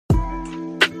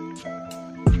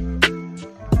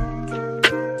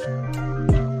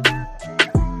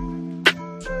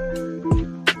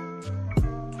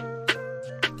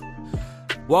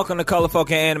Welcome to Colorful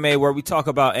Anime, where we talk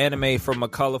about anime from a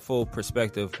colorful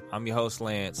perspective. I'm your host,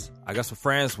 Lance. I got some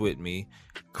friends with me,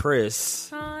 Chris.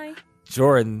 Hi.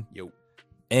 Jordan. Yo.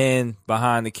 And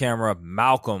behind the camera,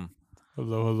 Malcolm.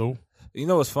 Hello, hello. You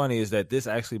know what's funny is that this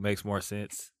actually makes more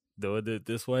sense doing it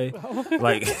this way.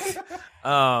 Like,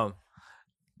 I'm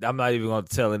not even going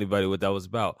to tell anybody what that was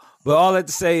about. But all I have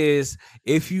to say is,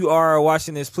 if you are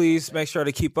watching this, please make sure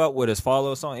to keep up with us.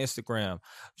 Follow us on Instagram.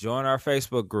 Join our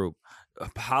Facebook group.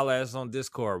 Holla at us on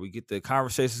Discord. We get the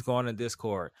conversations going in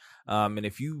Discord. And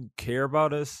if you care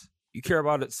about us, you care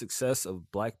about the success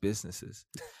of Black businesses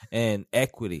and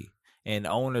equity and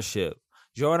ownership.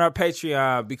 Join our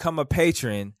Patreon. Become a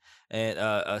patron and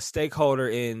a stakeholder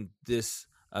in this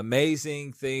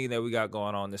amazing thing that we got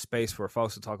going on, this space for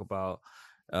folks to talk about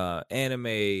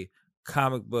anime,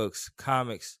 comic books,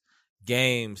 comics,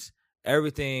 games,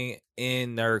 everything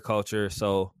in nerd culture.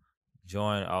 So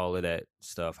join all of that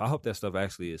stuff. I hope that stuff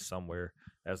actually is somewhere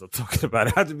as I'm talking about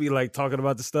it. I have to be like talking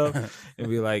about the stuff and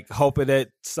be like hoping that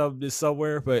something is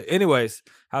somewhere. But anyways,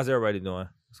 how's everybody doing?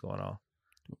 What's going on?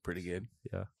 Pretty good.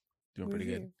 Yeah. Doing pretty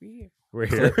good. We're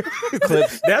here.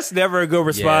 That's never a good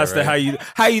response to how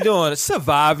you doing?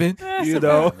 Surviving, you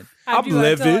know. I'm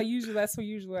living. That's what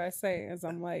usually I say is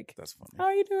I'm like, That's funny. how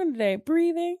are you doing today?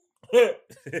 Breathing.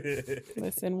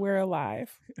 Listen, we're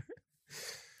alive.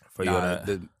 For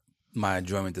you, my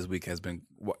enjoyment this week has been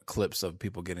clips of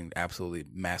people getting absolutely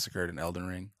massacred in Elden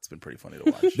Ring. It's been pretty funny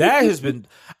to watch. That has been.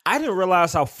 I didn't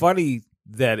realize how funny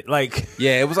that. Like,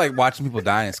 yeah, it was like watching people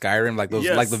die in Skyrim, like those,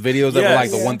 Yes. like the videos that were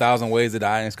like the Yeah. 1,000 ways to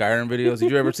die in Skyrim videos.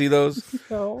 Did you ever see those?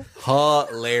 So,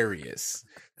 Hilarious.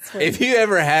 If you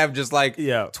ever have just like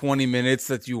Yeah. 20 minutes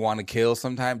that you want to kill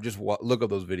sometime, just look up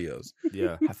those videos.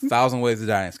 yeah, 1,000 ways to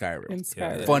die in Skyrim. in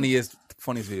Skyrim.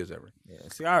 Funniest videos ever. yeah.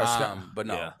 See, But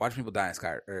no, yeah. watching people die in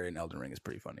Skyrim or in Elden Ring is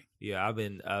pretty funny. Yeah, I've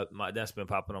been that's been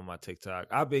popping on my TikTok.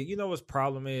 You know what's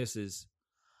problem is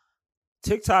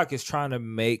TikTok is trying to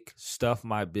make stuff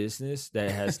my business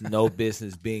that has no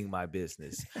business being my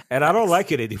business. And I don't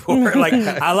like it anymore. Like,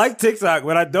 I like TikTok,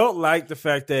 but I don't like the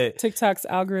fact that TikTok's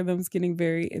algorithm's getting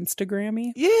very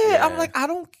Instagrammy. yeah, I'm Yeah. like,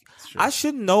 It's true. I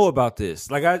shouldn't know about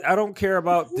this. Like, I don't care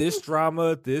about this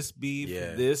drama, this beef,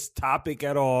 Yeah. this topic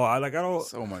at all. I don't.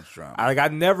 So much drama. I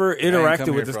never didn't come interacted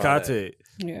here with this for all that. content.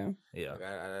 Yeah. Yeah. Like,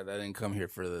 I didn't come here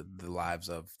for the lives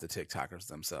of the TikTokers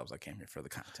themselves. I came here for the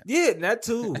content. Yeah, and that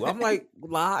too. I'm like,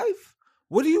 live?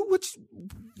 What are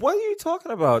you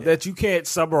talking about that you can't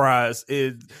summarize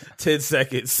in 10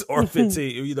 seconds or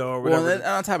 15, you know, or whatever? Well, and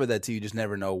on top of that too, you just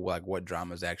never know like what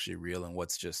drama is actually real and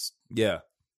what's just yeah.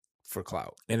 for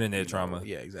clout. Internet You know? drama.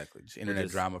 Yeah, exactly. Just internet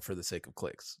Just- drama for the sake of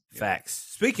clicks. You know? Facts.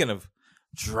 Speaking of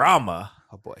drama,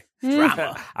 Oh boy.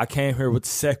 drama. I came here with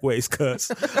segues, cuz.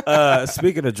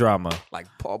 Speaking of drama, Like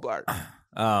Paul Blart.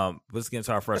 let's get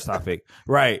into our first topic.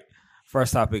 Right.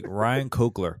 First topic, Ryan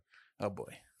Coogler, Oh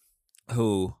boy.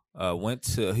 who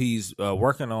he's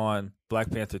working on Black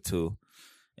Panther 2.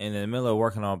 And in the middle of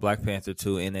working on Black Panther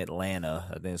 2 in Atlanta,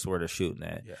 I think that's where they're shooting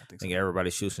at. Yeah, I I think think so. everybody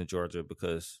shoots in Georgia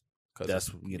because 'Cause that's,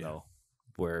 of- you yeah. know,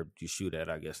 where you shoot at,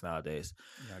 I guess, nowadays.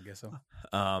 Yeah, I guess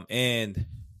so. And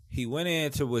he went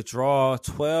in to withdraw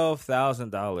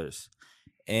 $12,000,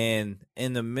 and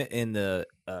in the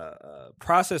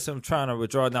process of trying to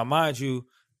withdraw. Now, mind you,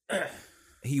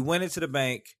 he went into the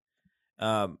bank.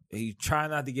 He tried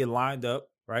not to get lined up,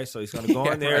 right? So he's going to go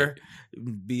Yeah, in there,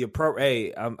 be appropriate.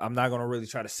 Hey, I'm not going to really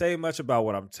try to say much about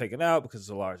what I'm taking out because it's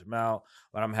a large amount,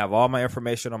 but I'm going to have all my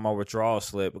information on my withdrawal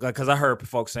slip because I heard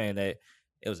folks saying that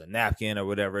it was a napkin or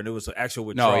whatever, and it was an actual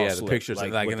withdrawal No, yeah, slip. the pictures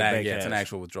like what in the that. bank Yeah, it's an has.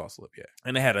 actual withdrawal slip. Yeah.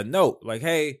 And they had a note like,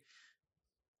 "Hey,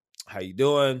 how you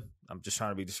doing? I'm just trying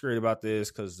to be discreet about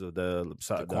this because of the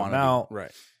quantity. amount."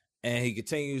 Right. And he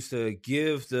continues to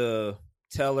give the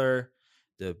teller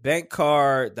the bank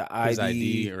card, the His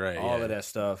ID, ID, right, all yeah. of that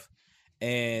stuff,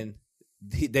 and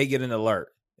they get an alert.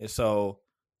 And so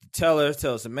the teller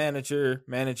tells the manager.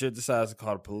 Manager decides to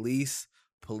call the police.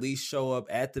 Police show up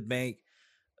at the bank,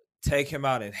 take him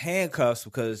out in handcuffs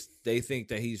because they think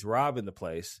that he's robbing the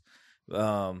place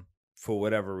for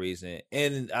whatever reason.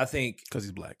 And I think Because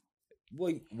he's black.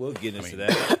 we'll get into mean-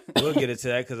 that. We'll get into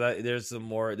that because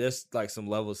there's like some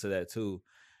levels to that too.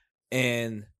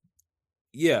 And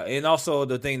yeah, and also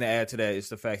the thing to add to that is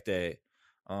the fact that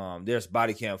there's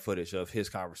body cam footage of his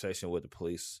conversation with the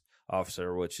police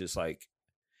officer, which is like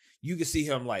you can see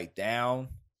him like down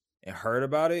and hurt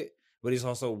about it, but he's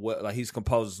also like he's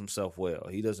composes himself well.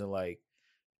 He doesn't like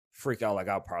freak out like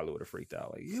I probably would have freaked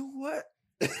out. Like, you what?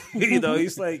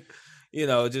 He's like,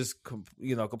 just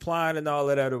complying and all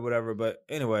of that or whatever. But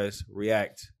anyways,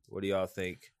 react. What do y'all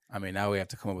think? I mean, now we have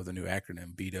to come up with a new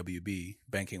acronym: BWB,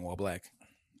 Banking While Black.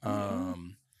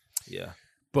 Yeah.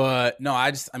 But no,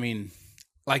 I mean,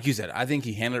 like you said, I think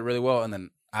he handled it really well. And then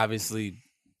obviously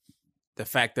the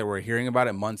fact that we're hearing about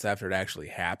it months after it actually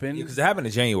happened. Because it happened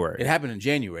in January. It happened in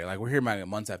January. Like, we're hearing about it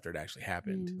months after it actually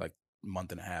happened. Like a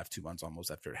month and a half, 2 months almost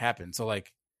after it happened. So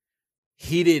like,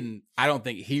 I don't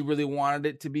think he really wanted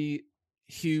it to be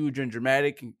huge and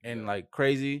dramatic and like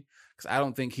crazy. Because I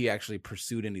don't think he actually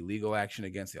pursued any legal action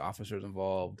against the officers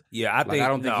involved. Yeah, I think I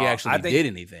don't think he actually did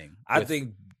anything. I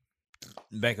think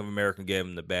Bank of America gave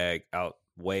him the bag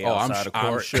way outside of court.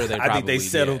 I'm sure they probably I think they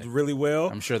settled really well.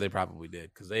 I'm sure they probably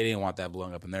did because they didn't want that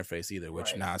blowing up in their face either.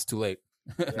 Which now it's too late.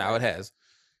 Now it has.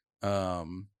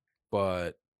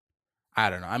 But I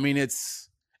don't know. I mean, it's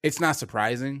not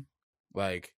surprising.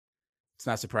 Like, it's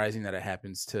not surprising that it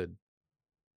happens to,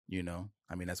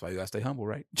 I mean, that's why you gotta stay humble,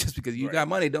 right? Just because you got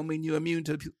money don't mean you're immune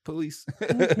to police.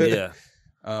 Yeah.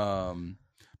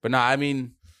 But no, I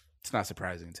mean, it's not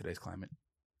surprising in today's climate.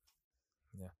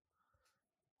 Yeah.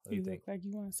 You look like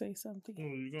you want to say something. Oh,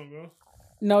 you gonna go?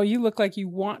 No, you look like you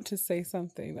want to say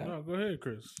something. Though. No, go ahead,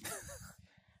 Chris.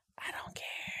 I don't care.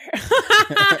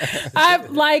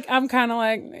 I'm kind of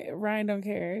like Ryan. Don't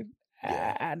care.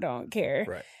 Yeah. I don't care.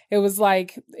 Right. It was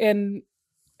like, and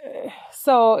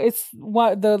so it's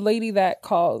what the lady that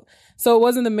called. So it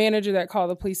wasn't the manager that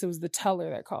called the police. It was the teller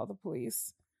that called the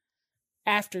police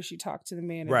after she talked to the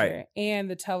manager. Right. And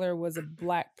the teller was a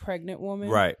Black pregnant woman.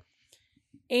 Right.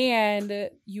 And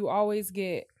you always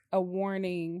get a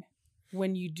warning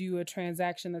when you do a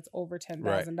transaction that's over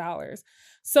 $10,000.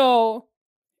 So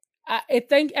I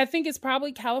think it's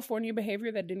probably California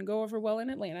behavior that didn't go over well in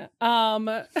Atlanta.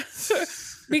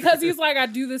 Because he's like, I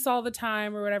do this all the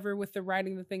time or whatever with the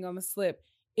writing the thing on the slip.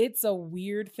 It's a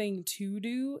weird thing to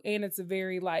do, and it's a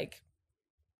very like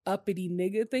uppity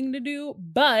nigga thing to do,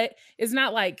 but it's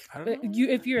not like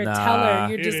if you're a teller,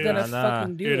 you're just gonna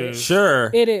fucking do it.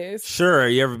 Sure. It is. Sure.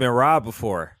 You ever been robbed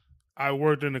before? I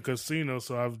worked in a casino,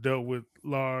 so I've dealt with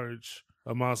large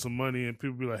amounts of money, and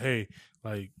people be like, "Hey,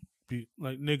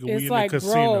 nigga, we in like, the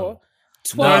casino."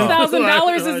 Bro,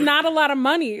 $12,000 is not a lot of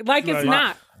money. Like, it's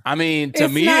not. I mean, to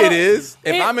me, it is.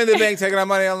 If I'm in the bank taking out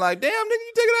money, I'm like, damn, nigga,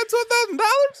 you taking out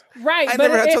 $12,000? Right. I but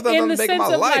never had $12,000 in the in sense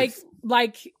my of life.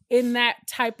 like in that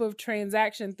type of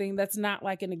transaction thing, that's not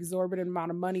like an exorbitant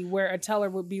amount of money where a teller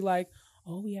would be like,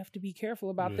 oh, we have to be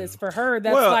careful about this. For her,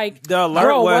 that's like, the alert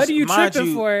bro, was, what are you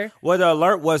tripping for? Well, the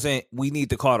alert wasn't, we need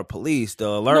to call the police. The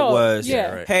alert was,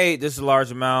 hey, this is a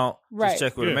large amount. Just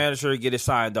check with the manager, get it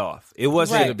signed off. It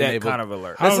wasn't that kind of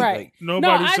alert.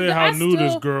 Nobody said how new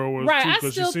this girl was. Right. Too, I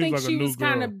still she think like she was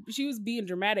girl. she was being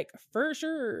dramatic for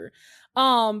sure.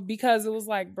 Because it was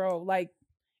like, bro, like,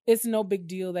 it's no big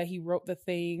deal that he wrote the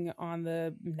thing on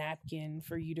the napkin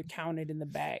for you to count it in the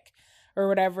back. Or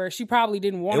whatever. She probably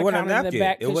didn't want to count it in the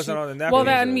back. It wasn't on the napkin. Well,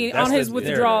 I mean, on his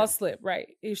withdrawal slip,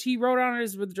 right? If she wrote on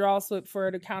his withdrawal slip for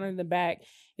her to count it in the back,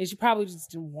 and she probably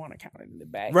just didn't want to count it in the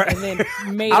back, right? And then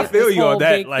made I it feel this you whole on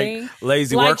that, big like thing.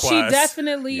 lazy like work. She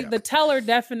definitely, the teller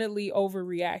definitely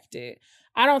overreacted.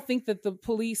 I don't think that the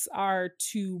police are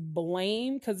to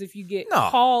blame because if you get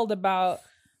called about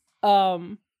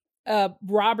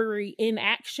robbery in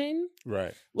action,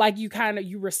 right? Like you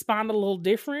respond a little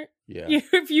different. Yeah.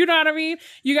 If you know what I mean,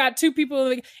 you got two people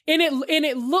and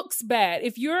it looks bad.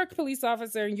 If you're a police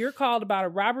officer and you're called about a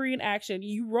robbery in action,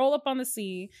 you roll up on the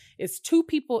scene. It's two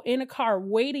people in a car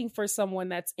waiting for someone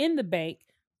that's in the bank.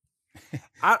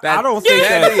 I don't think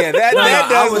that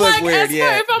does look weird.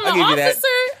 If I'm an officer,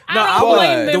 I don't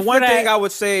blame them. The one thing I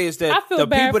would say is that the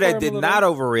people that did not not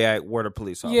overreact were the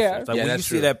police officers. Yeah. Like when you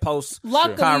see that post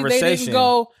luckily they didn't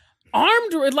go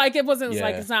armed, like it wasn't Yeah.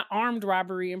 like it's not armed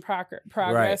robbery in progress,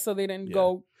 Right. so they didn't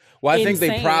go. Well, I think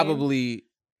insane.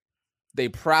 they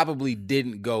probably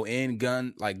didn't go in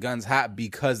guns hot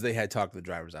because they had talked to the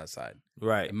drivers outside.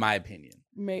 Right. In my opinion.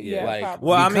 Maybe, Yeah, like, probably.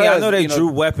 Well, I mean, I know they Because,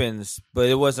 drew weapons, but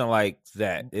it wasn't like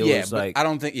that. It was but like I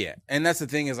don't think. Yeah, and that's the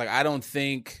thing is like I don't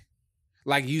think,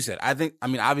 like you said, I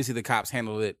mean, obviously the cops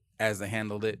handled it as they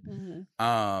handled it,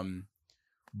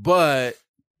 but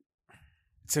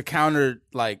to counter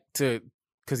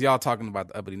because y'all talking about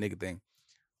the uppity nigga thing.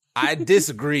 I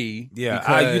disagree.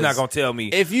 Yeah, you're not gonna tell me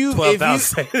if you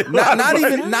 12,000.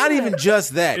 not even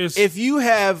just that. It's- If you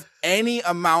have any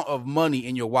amount of money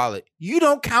in your wallet, you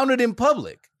don't count it in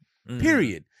public.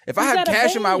 Period. If I have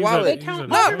cash in my wallet, They count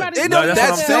that's that's what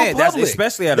I'm still saying. That's public.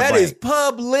 especially at a That bank. is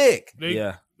public.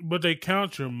 But they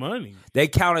count your money. They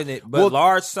counted it, but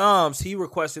large sums. He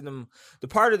requested them. The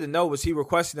part of the note was he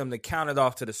requested them to count it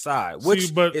off to the side,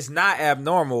 which is not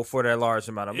abnormal for that large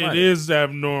amount of money. It is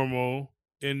abnormal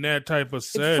in that type of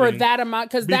setting for that amount,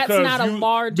 because that's not a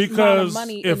large amount of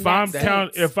money. If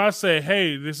if I say,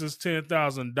 hey, this is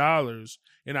 $10,000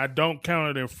 and I don't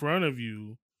count it in front of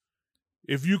you,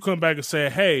 if you come back and say,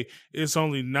 hey, it's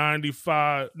only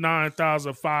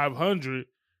 9,500,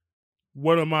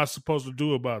 what am I supposed to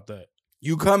do about that?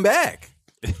 You come back.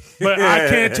 But I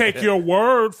can't take your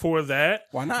word for that.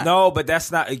 Why not? No, but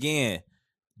that's not, again,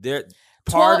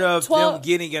 part of them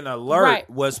getting an alert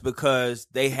was because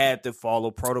they had to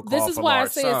follow protocol. This is why I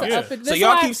say it's a so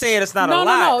y'all keep saying it's not a lot.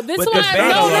 No. This is why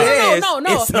it's a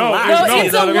lot.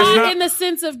 It's a lot in the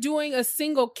sense of doing a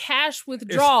single cash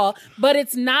withdrawal, but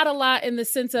it's not a lot in the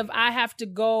sense of I have to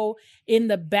go in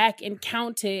the back and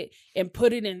count it and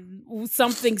put it in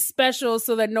something special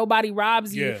so that nobody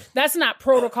robs you. Yeah. That's not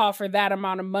protocol for that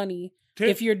amount of money.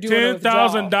 If you're doing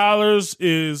 $10,000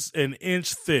 is an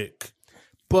inch thick.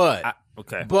 But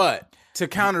okay. But to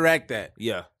counteract that,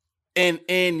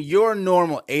 in your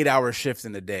normal 8-hour shifts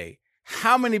in the day,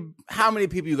 how many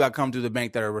people you got come through the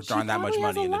bank that are withdrawing that much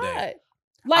money in the day?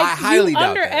 Like, I highly you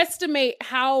doubt underestimate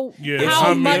how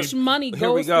much money Here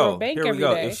goes we go. through a bank Here we every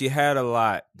go. day. If she had a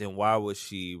lot, then why would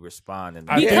she respond?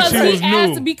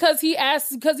 Because he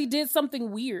did something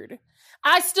weird.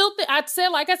 I still think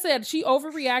like I said, she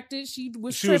overreacted. She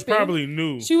was probably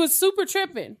new. She was super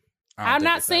tripping. I'm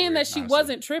not saying that she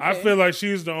wasn't tripping. I feel like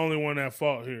she's the only one at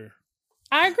fault here.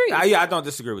 I agree. I don't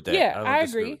disagree with that. Yeah, I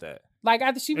agree with that. Like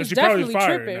she was definitely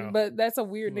tripping, now. but that's a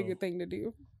weird nigga thing to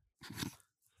do.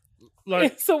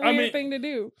 Like, it's a weird thing to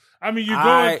do. I mean, you're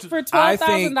going for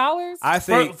 $12,000. I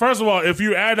think first of all, if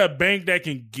you add a bank that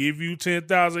can give you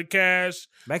 10,000 cash,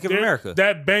 Bank of America,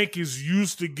 that bank is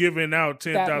used to giving out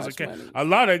 10,000 cash. Money. A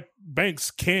lot of banks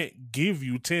can't give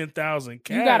you 10,000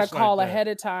 cash. You got to call like ahead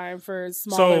of time for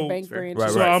smaller bank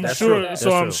branches.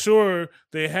 So I'm sure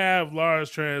they have large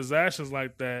transactions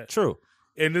like that. True.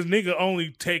 And this nigga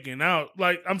only taking out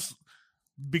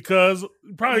because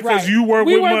you work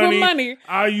with money.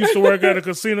 I used to work at a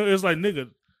casino. It's like, nigga,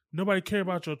 nobody care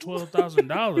about your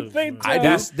 $12,000.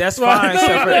 That's fine.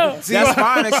 That's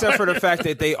fine, except for the fact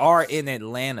that they are in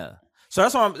Atlanta. So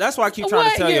that's why I keep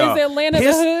trying to tell y'all. Is Atlanta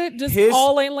the hood? Just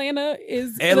all Atlanta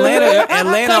is Atlanta.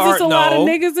 Because it's a lot of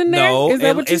niggas in there. Is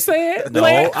that what you said? No,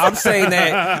 I'm saying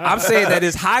that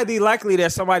it's highly likely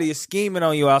that somebody is scheming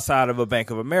on you outside of a Bank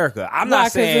of America. I'm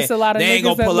not saying they ain't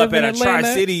gonna pull up at a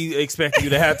Tri-City expecting you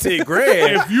to have 10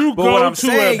 grand. If you go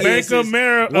to a Bank of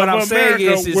America,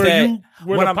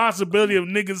 where the possibility of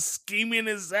niggas scheming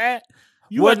is at.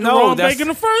 You at the wrong bank in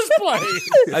the first place.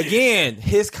 Again,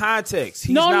 his context.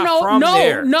 He's not from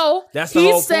there. No, that's the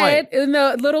whole point. He said in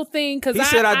the little thing because he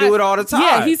said I do it all the time.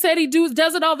 Yeah, he said he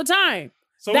does it all the time.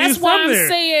 So that's why I'm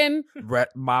saying.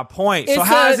 My point. So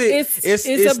how is it? It's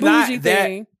a bougie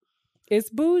thing. It's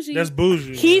bougie. That's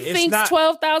bougie. He thinks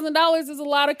 $12,000 is a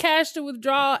lot of cash to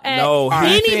withdraw at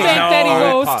any bank that he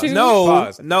goes to.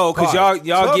 No, because y'all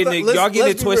getting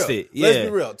it twisted. Let's be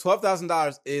real.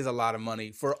 $12,000 is a lot of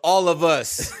money for all of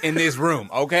us in this room.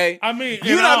 Okay, I mean,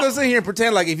 you're not gonna sit here and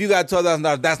pretend like if you got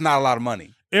 $12,000, that's not a lot of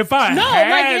money. If I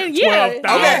had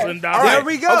 $12,000, there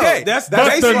we go. Okay, that's the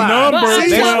number.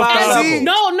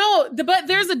 No, but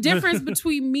there's a difference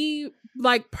between me,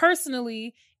 like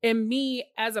personally, and me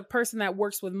as a person that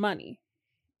works with money.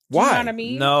 Why? You know what I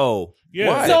mean? No.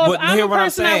 Yeah. So if I'm a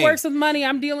person that works with money,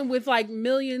 I'm dealing with like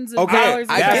millions of dollars.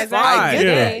 That's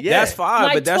fine. That's fine.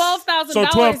 Like but that's $12,000. So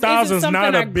 $12,000 is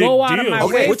not a big deal.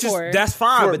 That's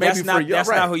fine, but that's not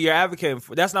who you're advocating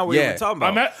for. That's not what we're talking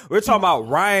about. We're talking about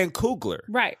Ryan Coogler.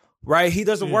 Right. He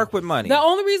doesn't work with money. The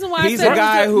only reason why he's a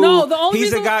guy who let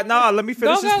me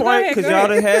finish this point because y'all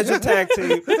done had your tag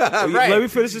team. Let me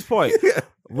finish this point.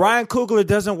 Ryan Coogler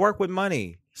doesn't work with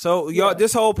money. So y'all,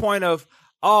 this whole point of,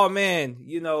 oh man,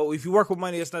 if you work with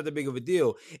money, it's not that big of a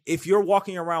deal. If you're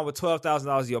walking around with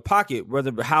 $12,000 in your pocket,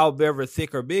 whether however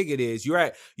thick or big it is, you're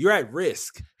at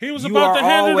risk. He was about to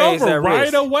hand it over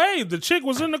right away. The chick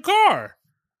was in the car.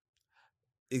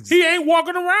 He ain't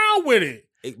walking around with it.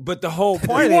 But the whole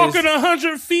point is walking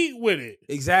 100 feet with it.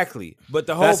 Exactly. But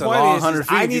the whole point is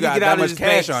I need to get out of this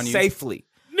cash on you safely.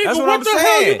 Nigga, that's what I'm the saying.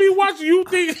 hell you be watching? You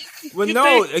think? Well,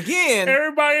 again,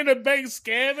 everybody in the bank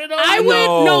scamming. I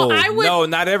would. No,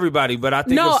 not everybody. But I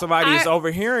think if somebody is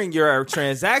overhearing your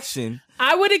transaction,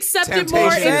 I would accept it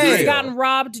more if he's gotten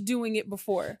robbed doing it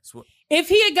before. If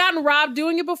he had gotten robbed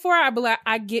doing it before, I'd be like,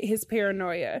 I get his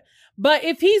paranoia. But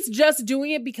if he's just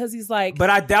doing it because he's like, but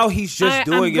I doubt he's just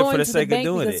doing it for the sake of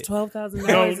doing it.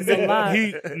 $12,000 is a lot.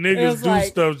 Niggas do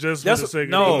stuff just for the sake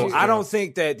of doing it. No, I don't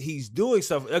think that he's doing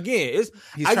stuff. Again,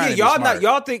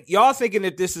 y'all thinking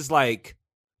that this is like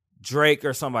Drake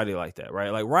or somebody like that,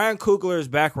 right? Like Ryan Coogler's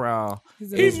background. He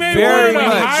made one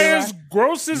of the highest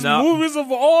grossest movies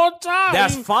of all time.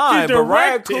 That's fine, but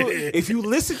Ryan Coogler, if you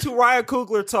listen to Ryan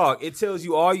Coogler talk, it tells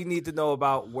you all you need to know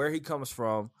about where he comes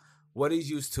from, what he's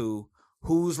used to,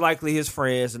 who's likely his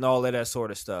friends, and all of that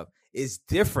sort of stuff. It's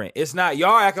different. It's not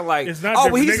y'all acting like, it's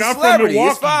not well, he's a celebrity.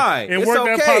 It's fine. It's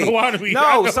okay.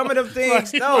 No, some of them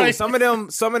things. Some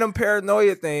of them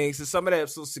paranoia things, and some of that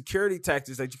security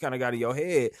tactics that you kind of got in your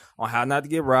head on how not to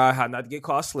get robbed, how not to get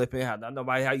caught slipping, how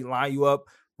you line you up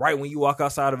right when you walk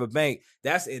outside of a bank.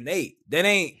 That's innate. That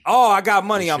ain't. Oh, I got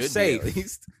money. I'm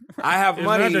safe. I have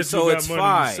money, so it's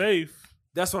fine. Safe.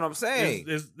 That's what I'm saying.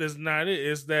 That's not it.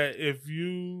 It's that if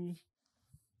you.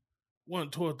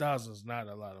 $12,000 is not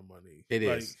a lot of money. It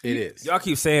is. Y'all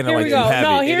keep saying it here like you you have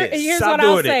no, it. Here's Stop what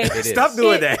doing I'll say. Stop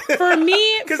doing that. For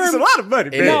me, because it's a lot of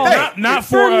money. Not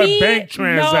for a bank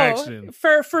transaction.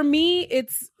 No, for me,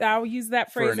 it's. I'll use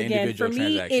that phrase again. For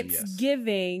me, it's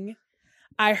giving.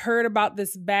 I heard about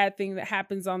this bad thing that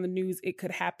happens on the news. It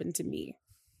could happen to me.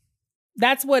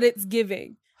 That's what it's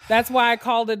giving. That's why I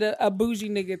called it a bougie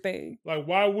nigga thing. Like,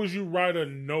 why would you write a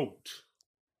note?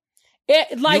 You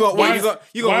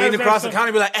gonna lean across the counter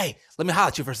and be like, "Hey, let me holler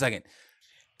at you for a second."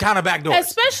 Counter back doors.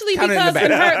 Especially because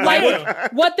in her,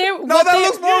 like, what they're... that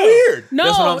looks more weird. No,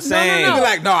 that's what I'm saying. No. You'd be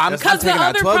like, no, I'm taking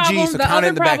out 12 G's, so count it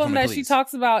in the back for me, please. The other problem that she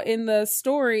talks about in the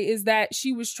story is that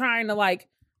she was trying to, like,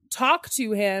 talk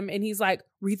to him, and he's like,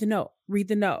 read the note.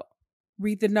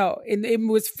 And it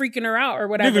was freaking her out or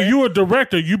whatever. Nigga, you a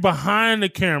director. You behind the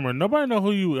camera. Nobody know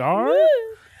who you are.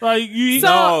 Like you,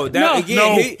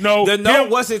 the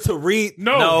note wasn't to read.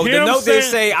 No, the note didn't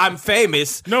say I'm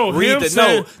famous. No, read the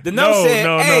note. The note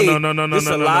said, "Hey, this is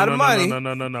a lot of money.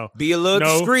 No. Be a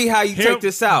little discreet how you take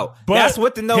this out." That's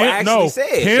what the note actually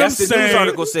said. That's the news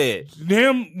article said.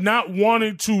 Him not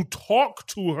wanting to talk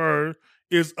to her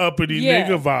is uppity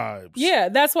nigga vibes. Yeah,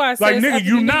 that's why I said, like, nigga,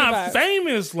 you not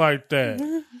famous like that.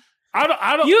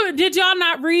 I don't. Did y'all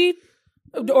not read,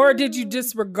 or did you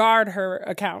disregard her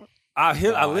account?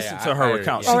 I listened to her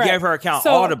account. She gave her account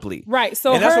audibly. Right.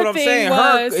 So and that's what I'm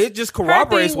saying. It just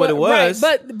corroborates what it was.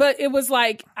 Right, but it was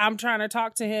like, I'm trying to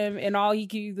talk to him, and all he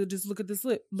can either just look at the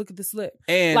slip.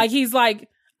 And like, he's like,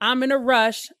 I'm in a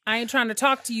rush. I ain't trying to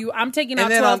talk to you. I'm taking out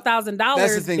 $12,000.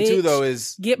 That's the thing too, though,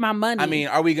 is get my money. I mean,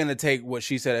 are we going to take what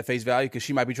she said at face value? Because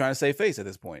she might be trying to save face at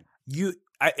this point.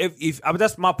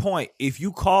 That's my point. If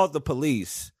you called the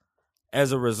police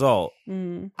as a result,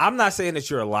 I'm not saying that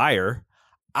you're a liar.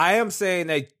 I am saying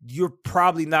that you're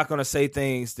probably not going to say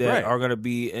things that are going to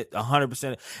be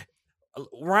 100%.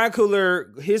 Ryan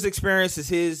Coogler, his experience is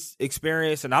his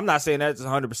experience, and I'm not saying that's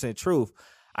 100% truth.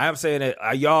 I am saying that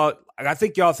I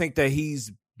think y'all think that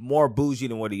he's more bougie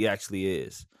than what he actually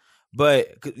is. But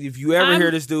if you ever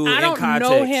hear this dude in context, I don't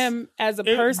know him as a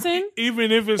person,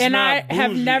 even if it's and not I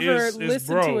have bougie, never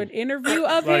listened to an interview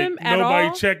of him at all.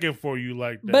 Nobody checking for you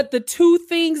like that. But the two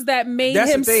things that made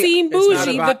him seem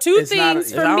bougie,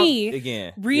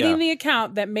 reading the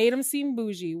account that made him seem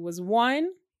bougie was, one,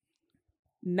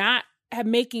 not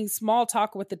making small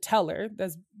talk with the teller.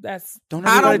 I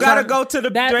don't gotta go to the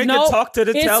drink and talk to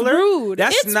the teller. Rude.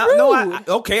 That's it's not rude.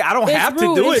 Okay, I don't have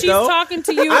to do if it she's though. Talking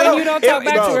to you and you don't talk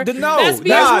back to her. That's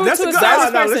being rude to a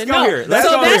service person. Let's go here.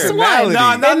 That's one.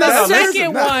 No. The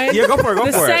second one. Yeah, go for it.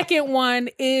 The second one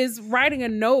is writing a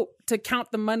note to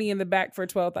count the money in the back for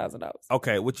 $12,000.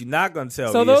 Okay, what you're not going to tell me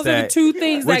is that... So those are the two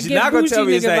things that get bougie nigga vibes. What you're not going to tell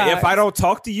me is that if I don't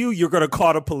talk to you, you're going to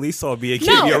call the police on me and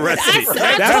get me arrested.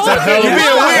 That's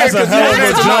a hell of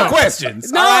a jump.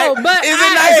 Questions. No, but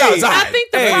I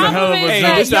think the problem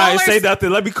is that y'all say nothing.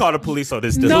 Let me call the police on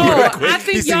this dude. No, I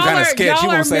think y'all are sketchy.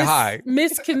 Won't say hi.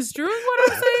 Misconstruing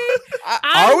what I'm saying.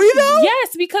 Are we though?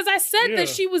 Yes, because I said that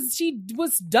she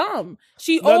was dumb.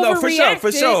 She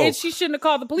overreacted and she shouldn't have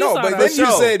called the police on her. No, but then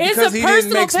you said because he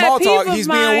didn't make small talk, he's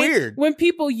being weird. When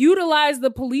people utilize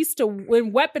the police to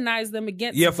weaponize them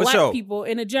against black people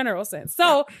in a general sense.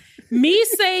 So me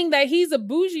saying that he's a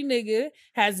bougie nigga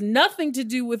has nothing to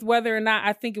do with whether or not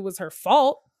I think it was her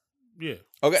fault. Yeah.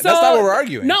 Okay, so, that's not what we're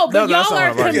arguing. No, but y'all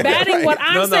are combating what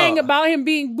I'm saying about him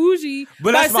being bougie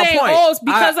by saying, "Oh, it's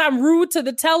because I'm rude to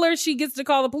the teller, she gets to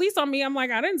call the police on me." I'm like,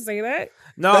 I didn't say that.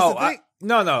 No.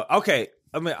 Okay,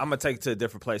 I'm gonna take it to a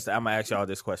different place. I'm gonna ask y'all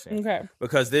this question, okay?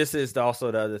 Because this is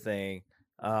also the other thing.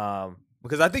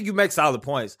 Because I think you make solid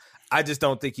points. I just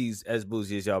don't think he's as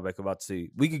bougie as y'all make about to see.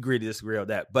 We can agree to disagree on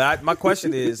that. But my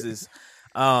question is,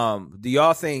 do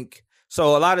y'all think?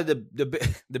 So a lot of the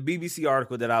BBC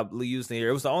article that I used in here,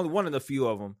 it was the only one of the few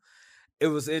of them. It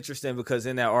was interesting because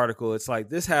in that article, it's like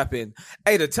this happened.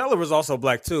 Hey, the teller was also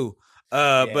black too.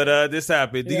 But this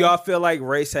happened. Do y'all feel like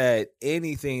race had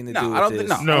anything to do with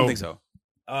this? I don't think so.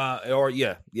 What do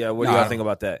y'all think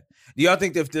about that? Do y'all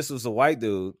think if this was a white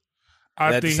dude,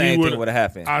 that the same thing would have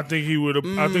happened? I think he would have.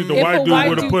 I think the white dude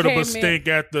would have put up a stink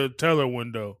at the teller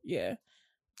window. Yeah.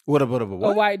 What? A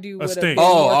white dude would have.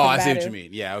 I see what you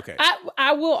mean. Yeah, okay.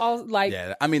 I will also like.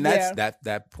 Yeah, I mean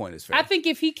that point is fair. I think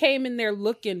if he came in there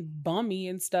looking bummy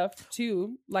and stuff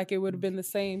too, like it would have been the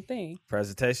same thing.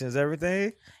 Presentation is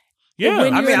everything. Yeah,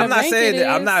 I mean, I'm not saying that.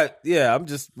 I'm not. Yeah, I'm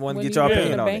just wanting to get your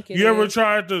opinion on it. You ever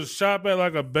tried to shop at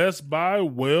like a Best Buy,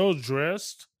 well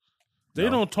dressed? They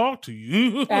don't talk to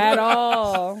you at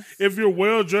all. If you're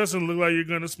well dressed and look like you're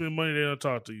gonna spend money, they don't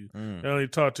talk to you. They only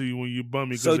talk to you when you're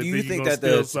bummy because they think you're gonna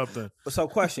steal something. So,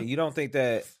 question: you don't think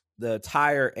that the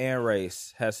attire and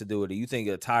race has to do with it? You think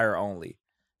attire only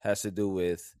has to do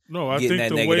with? No, I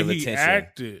think the way he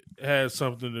acted has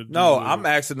something to do. No, with I'm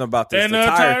asking about this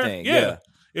attire thing. Yeah,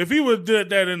 if he would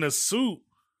did that in a suit,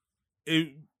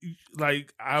 I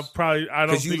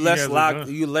don't think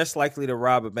you less likely to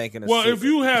rob a bank in a suit. Well, if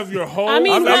you have your whole, I'm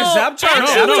trying to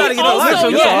get a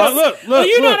license. Look,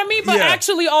 you know what I mean. But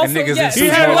actually, also, yes, he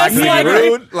had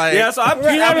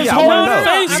his whole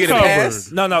face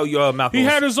covered. No, your mouth. He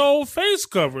had his whole face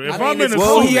covered. If I'm in a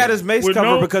suit, he had his face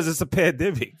covered because it's a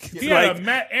pandemic. He had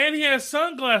and he had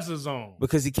sunglasses on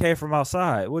because he came from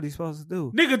outside. What are you supposed to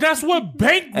do, nigga? That's what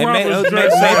bank robbers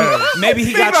dress. Maybe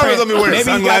he got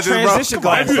transition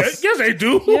glasses. Yes, they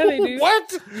do. Yeah, they do. What?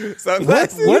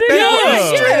 Sunglasses? What?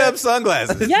 Straight up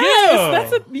sunglasses.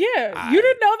 Yes, you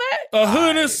didn't know that? A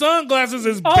hood and sunglasses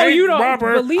is bank you don't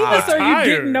robber believe us, or you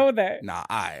didn't know that? Nah,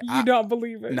 you don't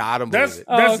believe it. Nah, I don't believe it.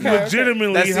 That's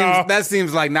legitimately that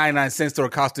seems like 99-cent store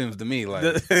costumes to me. Like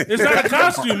it's not a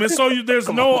costume. It's so there's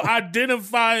no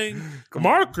identifying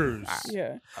markers.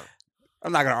 Yeah.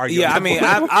 I'm not gonna argue. Yeah, I mean,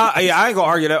 I ain't gonna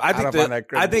argue that.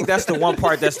 I think that's the one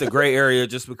part that's the gray area,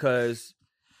 just because,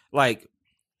 like,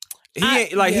 he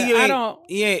ain't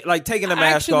like taking the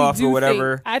mask off or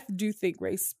whatever. I do think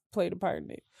race played a part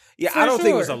in it. Yeah, I don't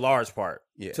think it was a large part.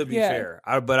 To be fair,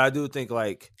 but I do think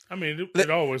like. I mean, it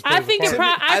always. I think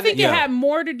it had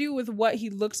more to do with what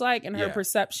he looks like and her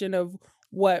perception of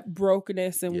what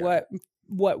brokenness and what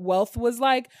wealth was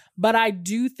like. But I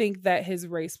do think that his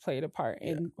race played a part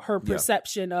in her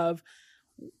perception of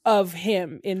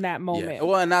him in that moment. Yeah.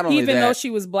 Well, and not only even though she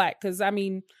was black, because I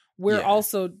mean, we're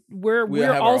also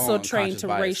trained to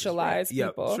racialize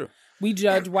people. Sure. We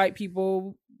judge white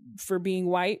people for being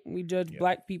white. We judge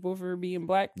black people for being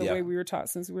black the way we were taught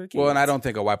since we were kids. Well, and I don't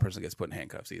think a white person gets put in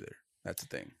handcuffs either. That's the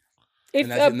thing. If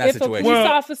a police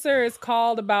officer is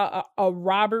called about a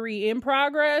robbery in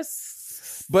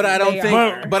progress, but I don't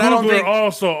think. But I don't think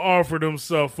also offered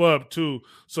himself up too,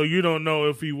 so you don't know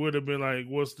if he would have been like,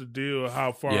 "What's the deal?"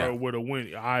 How far it would have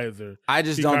went either. I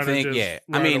just don't think.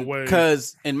 I mean,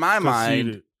 because in my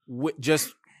mind,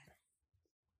 just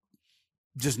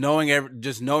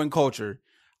knowing culture,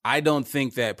 I don't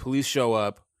think that police show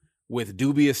up with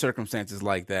dubious circumstances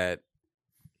like that,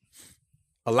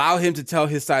 allow him to tell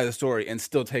his side of the story, and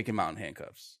still take him out in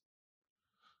handcuffs.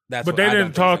 But they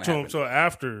didn't talk to him until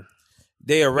after.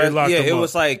 They arrested. Yeah, it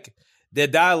was like the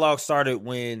dialogue started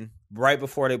right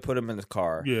before they put him in the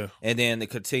car. Yeah, and then it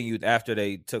continued after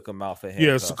they took him out for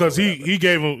handcuffs. Yes, because he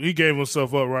gave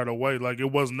himself up right away. Like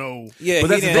it was no. Yeah, but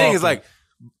that's the thing is like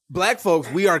black folks,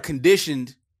 we are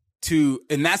conditioned to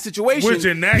in that situation, which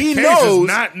in that case is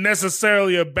not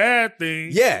necessarily a bad thing.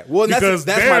 Yeah, well, because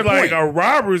that's they're my like point. A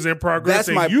robbery's in progress,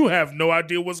 and you have no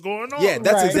idea what's going on. Yeah,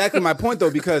 that's exactly my point though.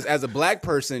 Because as a black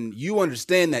person, you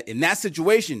understand that in that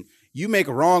situation, you make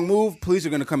a wrong move, police are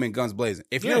going to come in guns blazing.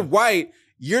 If you're white,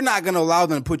 you're not going to allow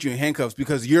them to put you in handcuffs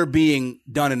because you're being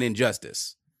done an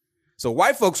injustice. So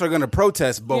white folks are going to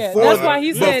protest before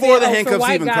the handcuffs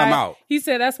even come out. He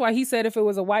said that's why he said if it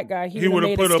was a white guy, he would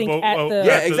have put up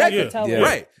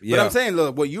right. But I'm saying,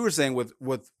 look, what you were saying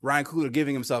with Ryan Coogler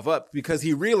giving himself up because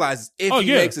he realizes if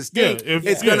he makes a stink,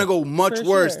 it's going to go much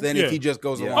worse than if he just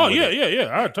goes along.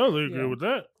 I totally agree with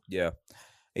that. Yeah,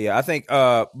 I think,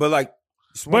 but like.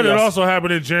 But it also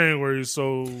happened in January,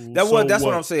 so that's what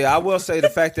I'm saying. I will say the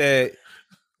fact that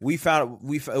we found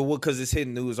because it's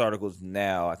hitting news articles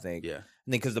now. I think,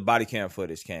 because the body cam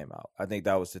footage came out. I think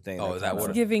that was the thing. Oh, is that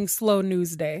what? Giving slow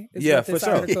news day. What this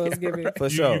article is giving. For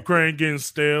sure. Ukraine getting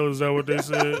stale. Is that what they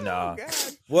said? Nah.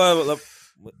 Well,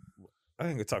 I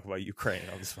ain't gonna talk about Ukraine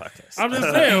on this podcast. I'm just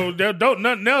saying,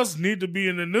 nothing else need to be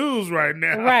in the news right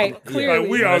now. Right, clearly. Like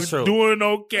we are doing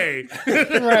okay.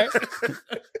 Right.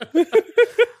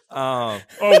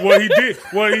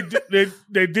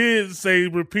 They did say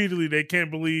repeatedly they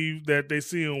can't believe that they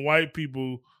seeing white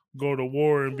people go to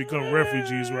war and become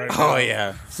refugees right now. Oh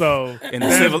yeah. So in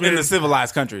the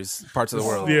civilized countries, parts of the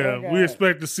world. Yeah, we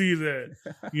expect to see that.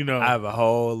 I have a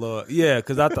whole lot. Yeah,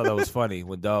 because I thought that was funny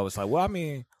when Dog was like, "Well, I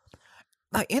mean,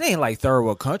 like it ain't like third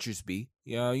world countries be.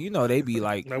 You know they be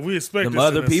like we expect them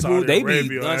other people. They be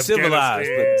Arabia, uncivilized,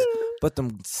 but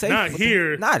them safe. Not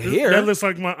here. Not here. That looks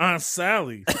like my Aunt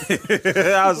Sally.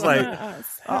 I was like,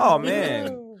 oh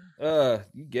man.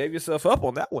 You gave yourself up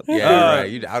on that one. Yeah, right.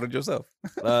 You outed yourself.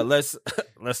 Let's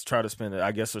try to spend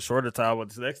I guess a shorter time with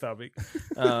this next topic.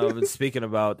 Speaking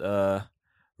about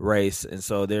race, and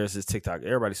so there's this TikTok.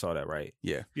 Everybody saw that, right?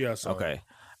 Yeah. Yeah. I saw okay.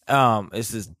 It's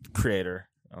this creator.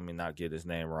 Let me not get his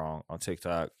name wrong on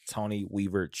TikTok. Tony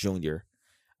Weaver Jr.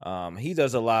 He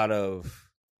does a lot of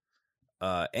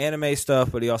anime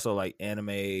stuff, but he also like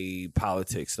anime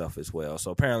politics stuff as well.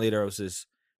 So apparently there was this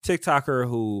TikToker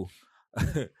who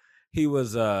he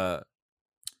was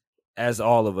as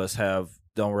all of us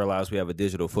don't realize we have a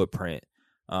digital footprint.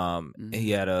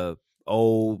 He had a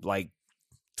old like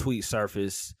tweet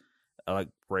surface, like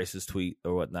racist tweet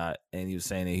or whatnot, and he was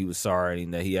saying that he was sorry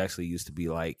and that he actually used to be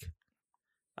like,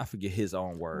 I forget his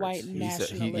own words. White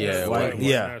nationalist. White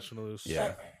nationalist.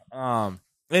 Yeah.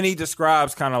 And he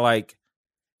describes kind of like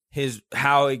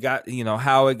how it got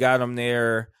him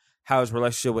there, how his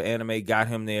relationship with anime got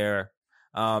him there.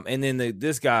 And then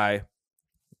this guy,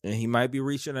 and he might be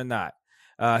reaching or not,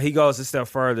 he goes a step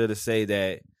further to say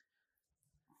that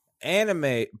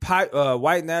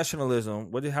white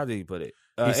nationalism, how did he put it?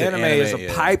 Anime is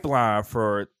a pipeline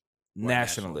for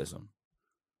nationalism.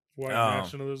 White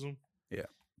nationalism? Yeah.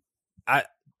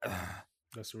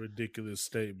 That's a ridiculous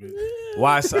statement.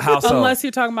 Why? How so? Unless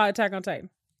you're talking about Attack on Titan.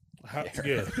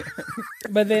 Yeah.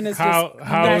 But then it's how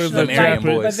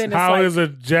is a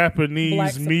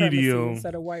Japanese medium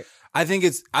instead of white? I think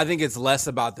it's less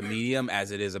about the medium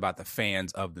as it is about the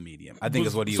fans of the medium. I think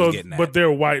is what he was getting at. But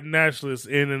they're white nationalists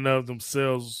in and of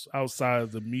themselves outside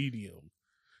of the medium.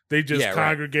 They just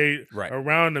congregate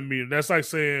around the medium. That's like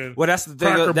saying, well, that's the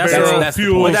thing. That's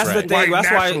the thing.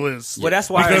 That's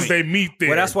why because they meet there.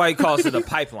 Well, that's why he calls it a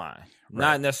pipeline.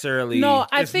 Not necessarily. No,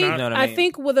 I think I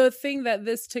think the thing that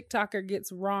this TikToker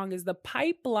gets wrong is the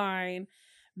pipeline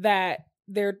that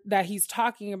he's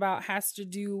talking about has to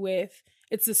do with,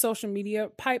 it's a social media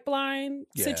pipeline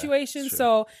situation. Sure.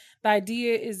 So the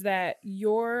idea is that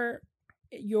your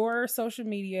social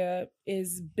media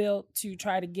is built to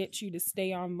try to get you to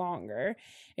stay on longer,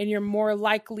 and you're more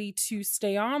likely to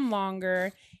stay on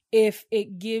longer if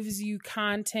it gives you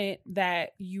content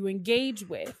that you engage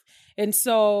with. And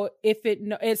so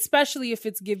especially if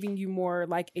it's giving you more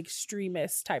like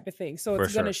extremist type of thing. So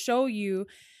it's going to show you,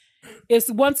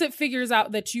 once it figures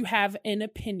out that you have an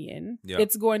opinion,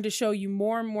 it's going to show you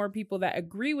more and more people that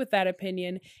agree with that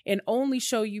opinion, and only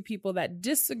show you people that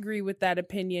disagree with that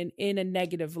opinion in a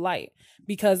negative light,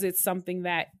 because it's something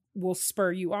that will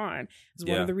spur you on. It's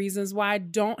one of the reasons why I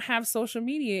don't have social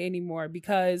media anymore,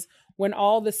 because when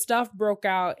all the stuff broke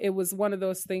out, it was one of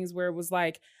those things where it was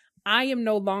like, I am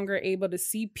no longer able to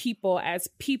see people, as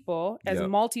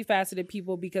multifaceted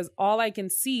people, because all I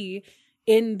can see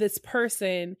in this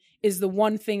person is the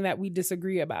one thing that we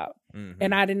disagree about. Mm-hmm.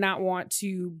 And I did not want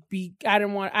to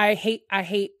I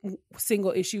hate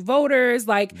single issue voters.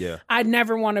 Like, I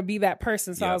never want to be that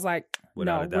person. So I was like,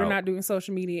 no, we're not doing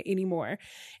social media anymore,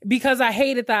 because I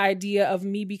hated the idea of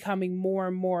me becoming more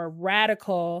and more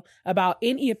radical about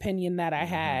any opinion that I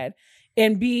had,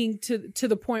 and being to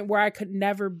the point where I could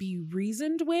never be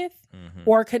reasoned with,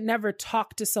 or could never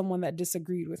talk to someone that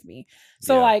disagreed with me.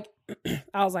 So like,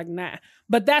 I was like, nah.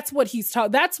 But that's what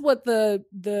that's what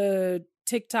the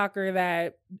TikToker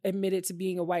that admitted to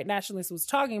being a white nationalist was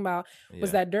talking about,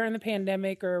 was that during the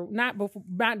pandemic, or not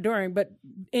during, but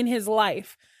in his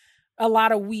life, a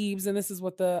lot of weebs, and this is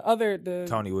what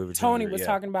Tony was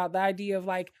talking about, the idea of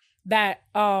like that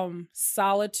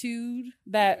solitude,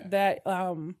 that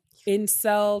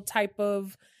incel type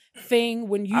of thing,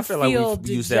 when you feel like we've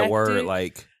used that word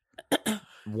like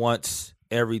once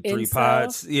every 3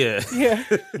 pods. Yeah.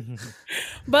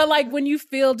 But like when you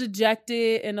feel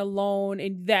dejected and alone,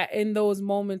 and that in those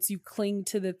moments you cling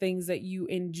to the things that you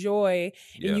enjoy,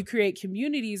 and you create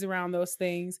communities around those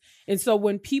things. And so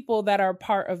when people that are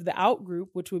part of the out group,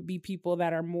 which would be people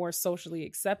that are more socially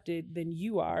accepted than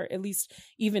you are, at least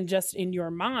even just in your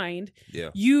mind,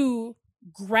 you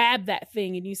grab that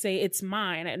thing and you say, it's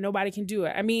mine and nobody can do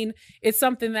it. I mean, it's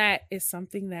something that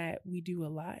we do a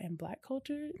lot in Black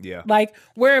culture. Yeah. Like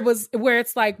where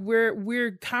it's like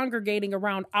we're congregating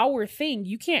around our thing.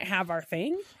 You can't have our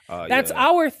thing. That's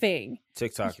our thing.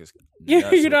 TikTok is you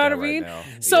nuts with know what that I mean? right now.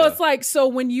 So Yeah. it's like, so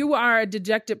when you are a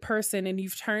dejected person and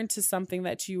you've turned to something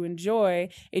that you enjoy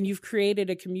and you've created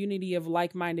a community of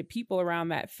like-minded people around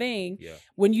that thing, Yeah.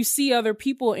 when you see other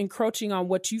people encroaching on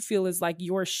what you feel is like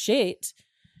your shit,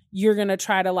 you're going to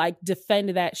try to like defend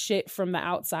that shit from the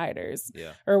outsiders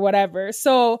Yeah. or whatever.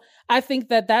 So I think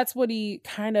that that's what he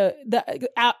kind of,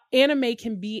 anime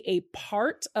can be a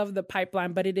part of the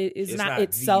pipeline, but it is It's not not the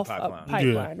itself pipeline. a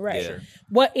pipeline, right? Yeah.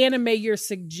 What anime you're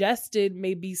suggested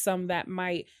may be some that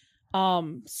might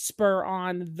spur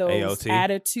on those AOT.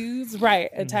 attitudes, right?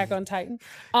 Attack on Titan,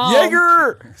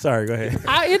 Jaeger. Sorry, go ahead.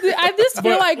 I just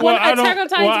feel like when Attack on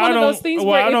Titan is one of those things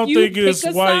where if you pick a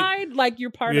side, like you're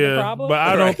part of the problem. But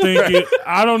I don't think it.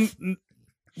 I don't,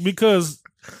 because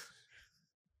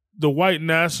the white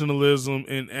nationalism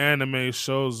in anime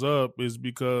shows up is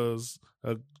because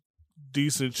a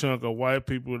decent chunk of white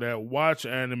people that watch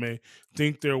anime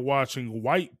think they're watching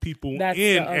white people That's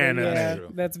in the other- anime. yeah,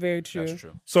 that's very true. That's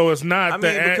true. So it's not I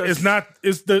mean, because- it's not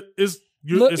it's the it's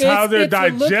Look, it's how they're it's to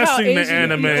look how digesting the Asian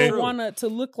anime, people want to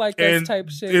look like this and type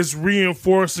shit. it's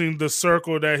reinforcing the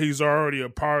circle that he's already a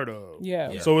part of.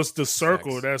 Yeah. So it's the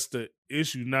circle Facts. that's the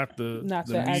issue, not the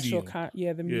actual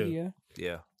medium. the media.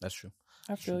 Yeah. That's true.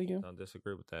 I feel you. Don't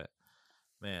disagree with that.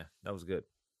 Man, that was good.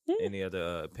 Mm. Any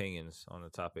other opinions on the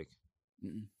topic?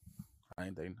 Mm-mm. I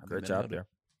ain't thinking. Great job there.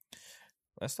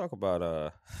 Let's talk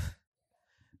about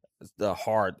the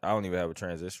hard. I don't even have a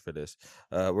transition for this.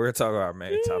 We're gonna talk about our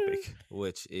main topic,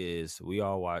 which is we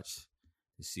all watched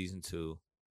the season 2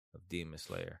 of Demon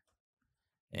Slayer,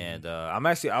 and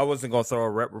I wasn't gonna throw a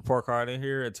report card in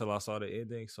here until I saw the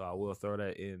ending, so I will throw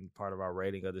that in part of our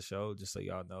rating of the show, just so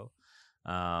y'all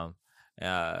know.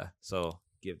 So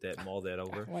give that, mull that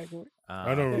over.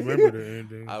 I don't remember the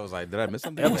ending. I was like, did I miss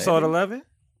something? Episode 11.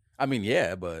 I mean,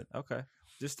 yeah, but Okay.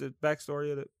 Just the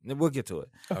backstory of it. We'll get to it.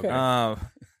 Okay.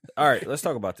 All right, let's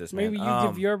talk about this, man. Maybe you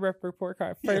give your report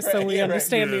card first so we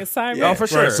understand the assignment. Oh, for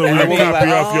sure. Right, so we I can mean,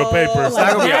 copy off your paper. It's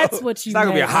not gonna be a- That's what you It's not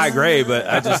gonna be a meant. high grade, but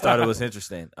I just thought it was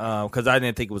interesting because I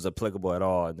didn't think it was applicable at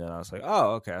all, and then I was like,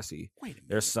 "Oh, okay, I see. wait a minute.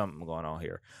 There's something going on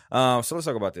here." So let's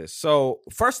talk about this. So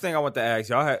first thing I want to ask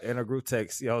y'all had in a group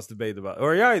text, y'all's debate about,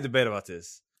 or y'all debate about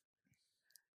this: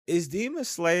 is Demon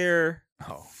Slayer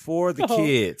for the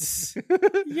kids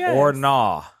Yes. or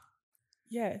nah?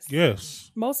 Yes. Yes.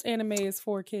 Most anime is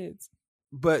for kids.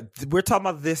 But we're talking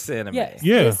about this anime. Yes.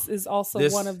 Yeah. This is also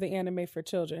This- one of the anime for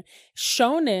children.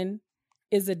 Shonen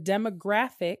is a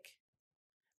demographic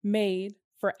made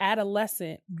for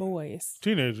adolescent boys.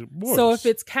 Teenager boys. So if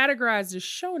it's categorized as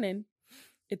shonen,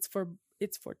 it's for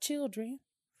children.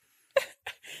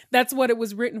 That's what it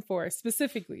was written for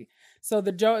specifically. So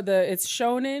it's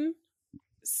shonen,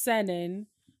 seinen,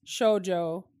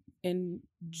 shoujo, and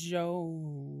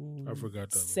I forgot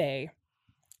that one.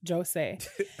 josei.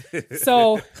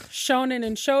 So shonen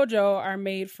and shoujo are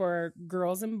made for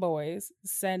girls and boys.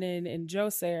 Seinen and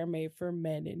josei are made for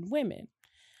men and women.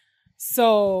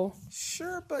 So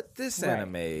Sure, but this Right.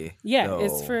 anime, yeah, though,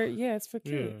 it's for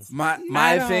kids. my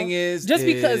I don't- thing is just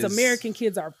because is- American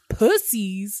kids are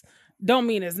pussies, don't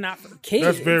mean it's not for kids.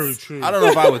 That's very true. I don't know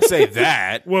if I would say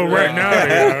that. Well, right now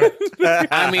they are.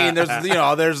 I mean, there's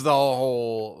there's the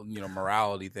whole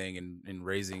morality thing in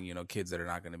raising kids that are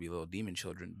not going to be little demon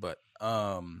children. But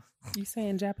You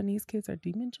saying Japanese kids are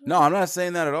demon children? no, I'm not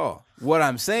saying that at all. What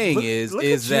I'm saying Look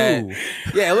is at that you.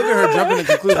 yeah, look at her jumping to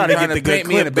conclusions, Trying to trying get to the good paint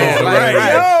me in a clip bad going, light,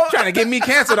 right? right? Trying to get me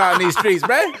canceled out in these streets,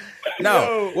 right?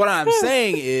 No, what I'm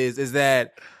saying is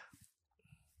that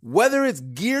whether it's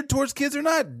geared towards kids or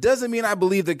not doesn't mean I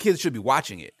believe that kids should be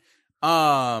watching it.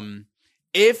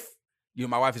 If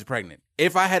my wife is pregnant,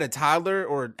 if I had a toddler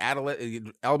or an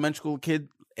elementary school kid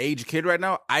right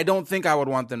now, I don't think I would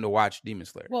want them to watch Demon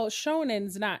Slayer. Well,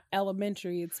 shonen's not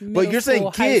elementary. It's middle But you're saying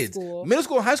school, high kids. school. Middle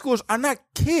school and high schoolers are not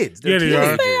kids. They're Yeah, they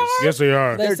are. teenagers. Yes, they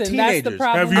are. They're Listen, that's the teenagers.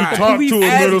 problem. Have you with the talked police to a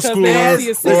middle because they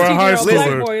schooler see a or a high 16-year-old black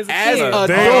schooler? boy as a As kid. adults,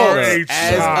 They are a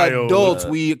child. adults,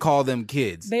 we call them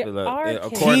kids. They Look, are yeah, kids.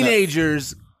 according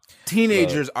to-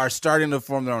 Teenagers are starting to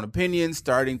form their own opinions,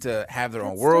 starting to have their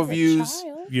own That's still a worldviews.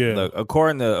 child. Yeah. Look,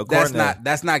 according to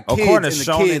That's not kids. according to in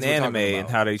the shonen kids we're anime talking and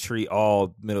about. how they treat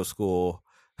all middle school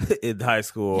in high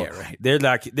school. Yeah, right.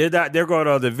 They're going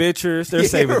on adventures. They're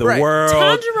saving the right. world.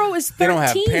 Tanjiro is 13. They don't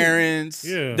have parents.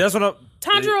 Yeah. That's what I'm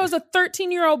Tanjiro is a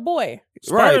 13-year-old boy.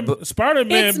 right. But,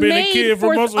 Spider-Man It's been a made kid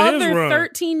for most of his other run.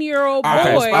 13-year-old All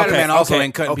right, boys Spider-Man Okay, also okay,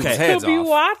 ain't cutting okay. people's to heads be off.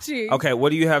 watching. okay, what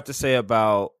do you have to say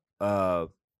about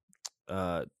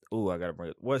I gotta bring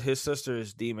it. What his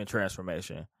sister's demon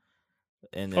transformation?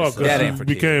 In Oh, this, because That he ain't for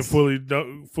became kids. fully.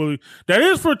 That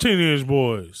is for teenage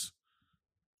boys.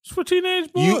 It's for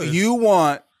teenage boys. You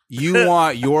want you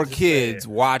want your kids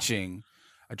watching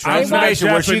a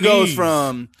transformation where she goes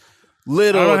from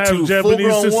little to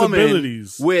full-grown woman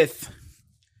with.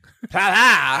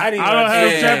 I don't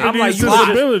have Japanese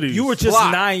sensibilities. You were just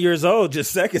 9 years old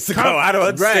just seconds ago. I don't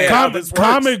understand how this works.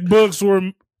 Comic books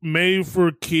were made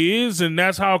for kids, and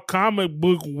that's how comic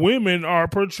book women are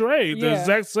portrayed. The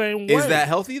exact same way. Is that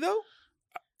healthy though?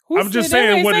 I'm just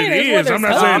saying what it is. I'm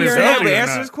not saying it's healthy.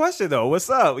 Answer this question though. What's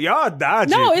up? Y'all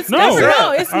dodging. No, it's never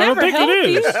healthy.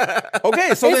 It is.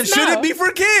 Okay, so then should it be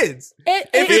for kids? If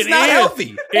it's not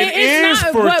healthy, it is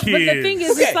for kids. But the thing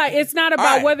is, it's not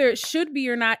about whether it should be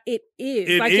or not. It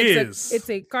is. It's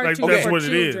a cartoon that's for what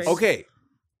children. it is. Okay,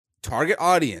 target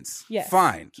audience. Yes,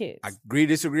 fine. Kids. I agree,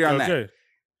 disagree on that.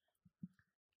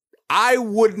 I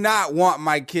would not want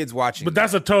my kids watching. But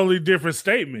that's a totally different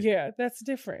statement. Yeah, that's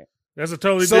different. That's a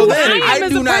totally different statement. I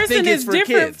do not think it's for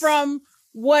different kids. from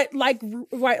what like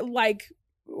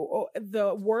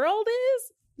the world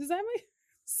is. Does that make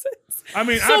sense? I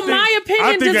mean, my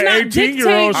opinion does not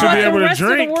 18-year-old should be able to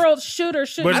drink. Of the world should or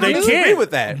shouldn't. But I don't disagree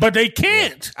with that. But they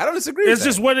can't. I don't disagree. It's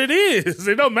just what it is.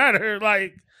 It don't matter.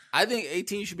 Like, I think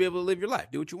 18 you should be able to live your life.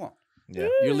 Do what you want. Yeah,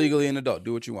 you're legally an adult.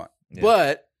 Do what you want.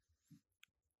 Yeah.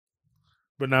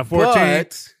 But not 14.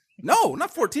 No,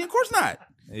 not 14. Of course not.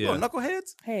 Yeah.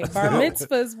 Knuckleheads. Hey, bar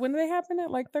mitzvahs, when do they happen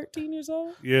at like 13 years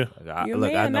old? Yeah. I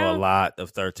know a lot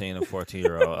of 13 and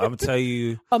 14-year-olds. I'm going to tell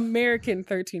you. American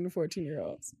 13 to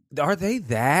 14-year-olds. Are they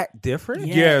that different?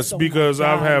 Yes, Oh because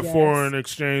I've had foreign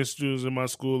exchange students in my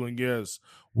school, and yes,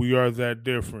 we are that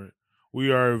different. We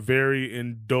are a very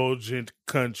indulgent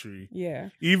country. Yeah.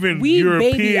 Even we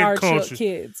European baby our countries.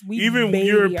 Kids. Even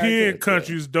European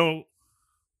countries don't.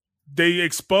 They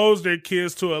expose their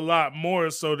kids to a lot more,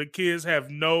 so the kids have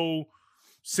no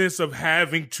sense of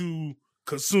having to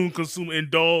consume,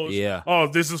 indulge. Yeah. Oh,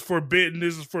 this is forbidden.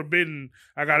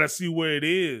 I gotta see what it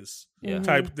is. Yeah.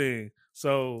 Type thing.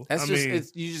 So That's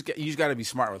you just got to be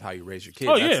smart with how you raise your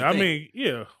kids. Oh That's yeah, I mean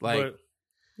yeah. Like,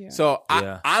 yeah. So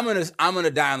I'm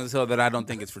gonna die on this hill that I don't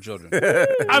think it's for children.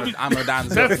 I'm gonna die on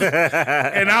this hill,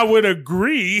 and I would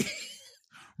agree.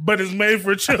 But it's made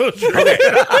for children. Okay.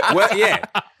 Well, yeah.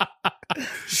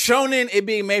 Shonen, it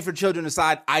being made for children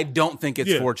aside, I don't think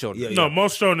it's for children. Yeah. No,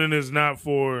 most shonen is not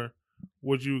for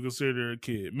what you would consider a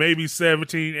kid. Maybe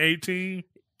 17, 18.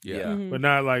 Yeah. Mm-hmm. But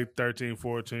not like 13,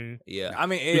 14. Yeah. I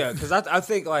mean, yeah, because I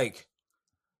think like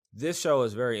this show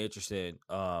is very interesting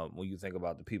when you think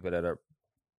about the people that are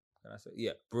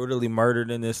brutally murdered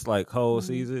in this like whole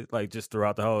season, like just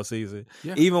throughout the whole season.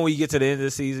 Yeah. Even when you get to the end of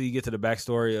the season, you get to the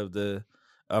backstory of the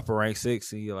upper rank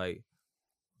 6, and you're like,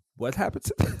 what happened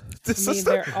to this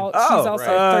sister? She's also a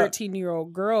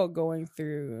 13-year-old girl going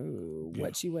through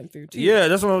what she went through too. Yeah,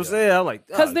 that's what I'm saying. I'm like,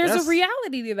 because there's a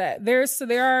reality to that. There's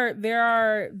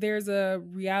a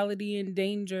reality and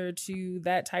danger to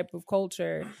that type of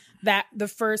culture. That the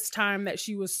first time that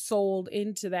she was sold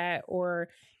into that or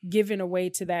given away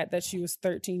to that she was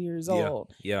 13 years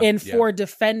old. Yeah. And for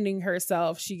defending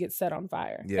herself, she gets set on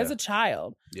fire as a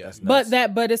child. Yes. But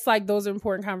it's like those are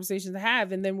important conversations to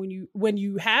have. And then when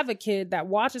you have a kid that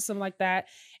watches something like that,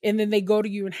 and then they go to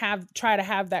you and try to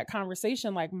have that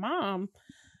conversation like, Mom,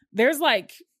 there's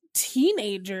like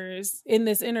teenagers in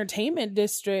this entertainment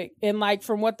district, and like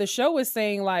from what the show is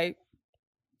saying, like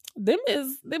them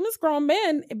is grown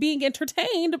men being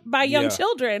entertained by young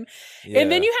children. And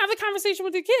then you have a conversation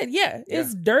with your kid.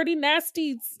 It's dirty,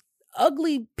 nasty,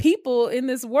 ugly people in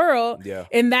this world.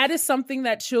 And that is something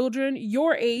that children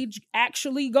your age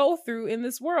actually go through in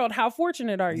this world. How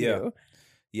fortunate are you?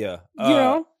 You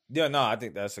know? Yeah, no, I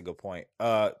think that's a good point.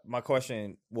 My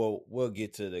question, we'll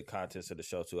get to the contents of the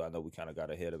show too. I know we kind of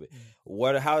got ahead of it.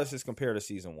 How does this compare to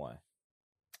season 1?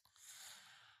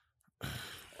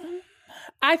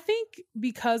 I think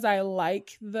because I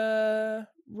like the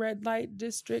Red Light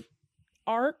District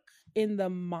arc in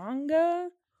the manga,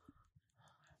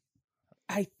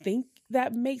 I think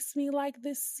that makes me like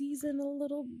this season a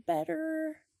little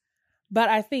better. But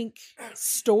I think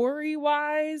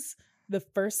story-wise, the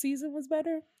first season was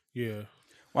better. Yeah.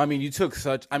 Well, I mean,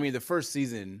 the first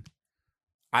season,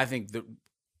 I think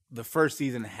the first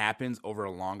season happens over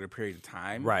a longer period of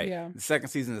time. Right. Yeah. The second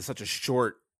season is such a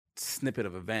short snippet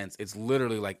of events. It's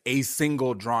literally like a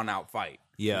single drawn out fight.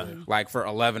 Yeah. Like for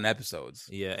 11 episodes.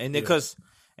 Yeah. And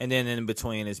then in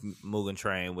between is Mugen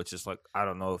Train, which is like, I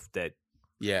don't know if that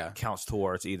counts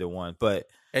towards either one, but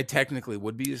it technically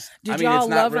would be. Y'all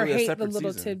love or hate the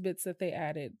little tidbits that they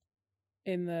added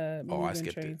in the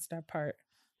Mugen Train stuff part?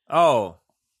 Oh,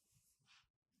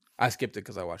 I skipped it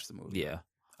because I watched the movie. Yeah.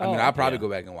 I mean, I'll probably Yeah. go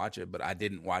back and watch it, but I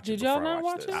didn't watch it Did y'all before I not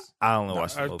watched watch this. it? I only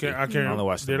watched the movie. I can't. I only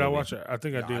watched the Did I movie. watch it? I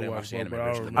think I No, I did didn't watch watch the it, anime but I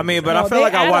version don't of remember. the I mean, but No, I feel they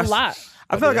like I add a watched. lot.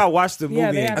 I feel like I watched the movie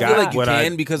Yeah, they and add a got I feel like you what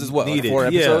can because it's what, like needed. 4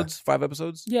 Yeah. episodes, 5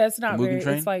 episodes. Yeah, it's not Mugen very.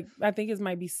 Train? It's like I think it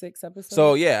might be 6 episodes.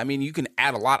 So yeah, I mean, you can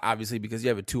add a lot obviously because you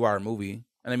have a 2-hour movie,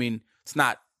 and I mean, it's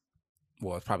not.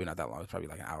 Well, it's probably not that long. It's probably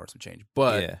like an hour and some change.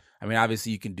 But Yeah. I mean,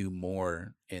 obviously, you can do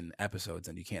more in episodes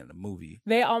than you can in a movie.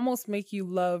 They almost make you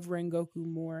love Rengoku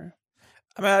more.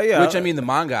 I mean, yeah. Which I mean, the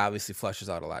manga obviously flushes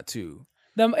out a lot too.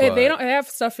 They But- don't have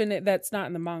stuff in it that's not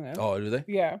in the manga. Oh, do they?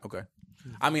 Yeah. Okay.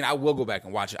 I mean, I will go back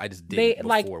and watch it. I just They didn't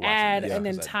like before watching add this, an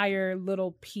 'cause I- entire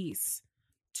little piece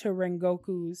to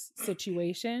Rengoku's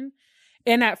situation.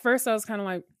 And at first I was kind of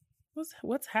like,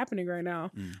 what's happening right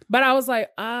now? Mm. But I was like,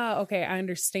 okay, I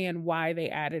understand why they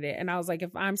added it. And I was like,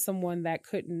 if I'm someone that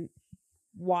couldn't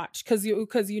watch, because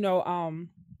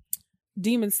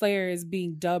Demon Slayer is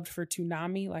being dubbed for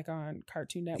Toonami, like on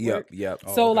Cartoon Network. Yep.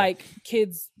 Oh, So okay. like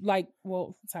kids, like,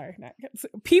 well, sorry, not kids.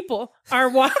 People are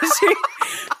watching.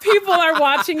 People are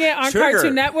watching it on Trigger.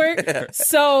 Cartoon Network.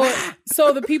 So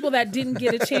the people that didn't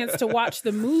get a chance to watch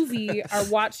the movie are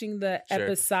watching the Sure.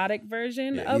 episodic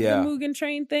version Yeah. of Yeah. the Mugen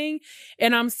Train thing.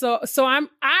 And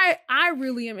I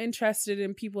really am interested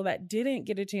in people that didn't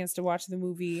get a chance to watch the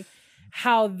movie,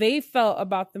 how they felt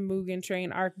about the Mugen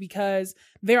Train arc, because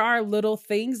there are little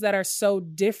things that are so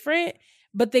different,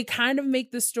 but they kind of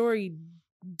make the story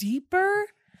deeper.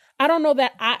 I don't know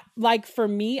that for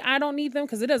me, I don't need them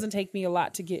because it doesn't take me a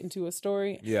lot to get into a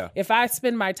story. Yeah. If I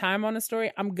spend my time on a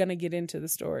story, I'm going to get into the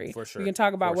story. For sure. We can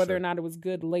talk about For whether sure. or not it was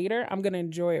good later. I'm going to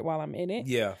enjoy it while I'm in it.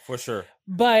 Yeah, for sure.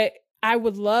 But I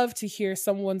would love to hear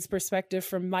someone's perspective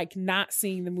from like not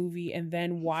seeing the movie and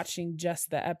then watching just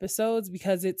the episodes,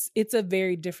 because it's a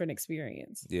very different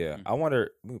experience. Yeah. I wonder,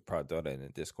 we could probably throw that in the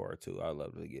Discord too. I'd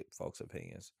love to get folks'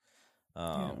 opinions.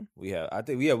 We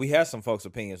have some folks'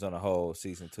 opinions on the whole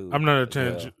season 2. I'm not a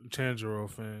as well. Tanjiro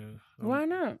fan. Why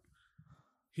not?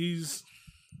 He's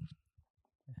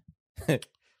Do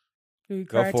we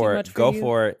Go cry too for much it. Go you?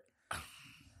 for it.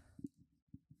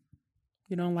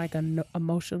 You don't like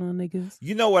emotional niggas?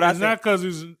 You know what it's I think? not because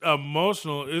he's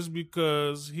emotional. It's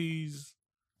because he's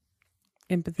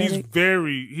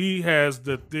Empathetic? he has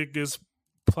the thickest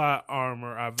plot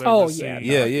armor I've ever Oh, seen.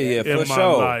 yeah. Yeah, in for my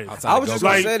sure. life. Outside I of was just Goku.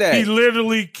 gonna Like say that. he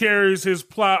literally carries his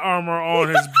plot armor on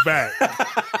his back.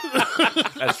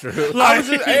 That's true. I was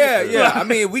just, yeah. I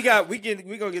mean, we gonna get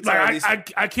to all Like these.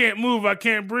 I can't move, I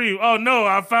can't breathe. Oh no,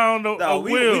 I found a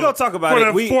we wheel. gonna talk about for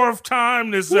it. the fourth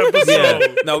time this episode.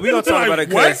 Yeah. No, we gonna talk Like, about it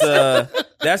because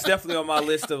that's definitely on my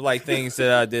list of like things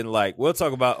that I didn't like. We'll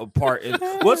talk about a part.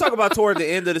 We'll talk about toward the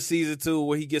end of the season 2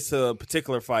 where he gets to a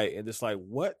particular fight and it's like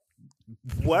what.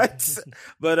 But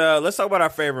let's talk about our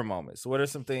favorite moments. What are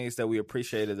some things that we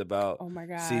appreciated about Oh my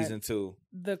God. season 2?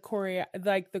 The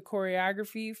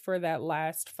choreography for that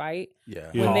last fight. Yeah.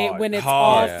 Yeah. When it's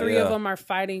Hard, all three yeah. of them are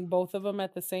fighting both of them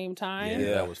at the same time.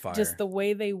 Yeah, that was fire. Just the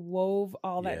way they wove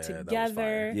all that Yeah, that was together.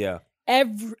 fire. Yeah,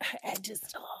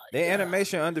 the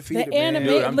animation undefeated. The man.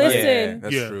 anima- I'm listen. yeah,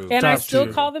 that's Yeah. true. And I Top still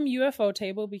tier. call them UFO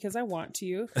table because I want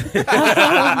to.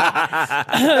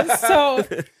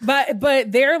 But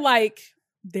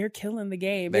they're killing the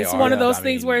game. They It's are, one of yeah. those I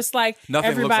things mean, where it's like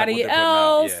nothing looks like what everybody they're putting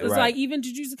out. else Yeah. is Right. like, even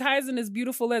Jujutsu Kaisen, as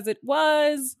beautiful as it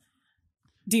was,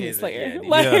 Demon Is it? Slayer. Yeah, Demon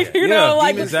like, Slayer. you Yeah, know,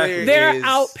 like Demon Slayer they're is-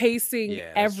 outpacing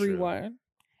Yeah, that's true. everyone.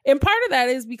 And part of that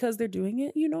is because they're doing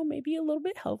it, maybe a little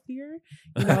bit healthier,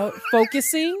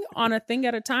 focusing on a thing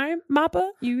at a time. Mappa,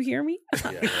 you hear me?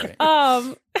 Yeah,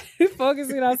 right.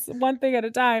 Focusing on one thing at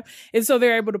a time. And so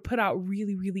they're able to put out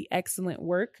really, really excellent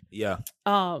work. Yeah,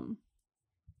 Yeah,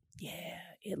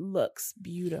 it looks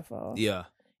beautiful. yeah,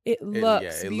 It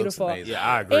looks it beautiful. Looks amazing. yeah.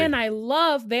 I agree. And I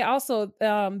love they also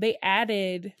they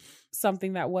added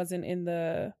something that wasn't in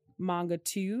the manga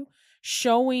too,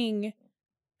 showing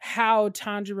how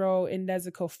Tanjiro and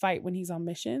Nezuko fight when he's on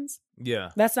missions. yeah.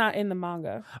 That's not in the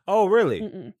manga. Oh, really?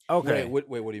 Mm-mm. Okay. Wait,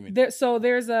 what do you mean? There's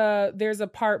a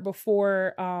part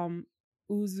before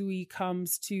Uzui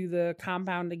comes to the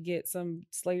compound to get some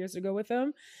Slayers to go with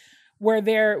him,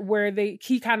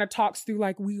 he kind of talks through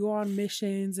like, we go on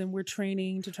missions and we're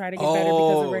training to try to get better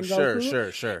because of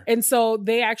Rengoku. Sure. And so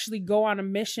they actually go on a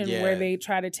mission Yeah. where they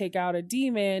try to take out a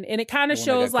demon, and it kind of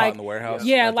The one that shows got caught like in the warehouse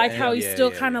yeah, at the like end? how he's Yeah,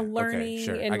 still yeah, kind of yeah. learning Okay,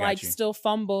 sure. I and got like you. still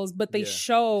fumbles, but they Yeah.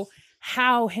 show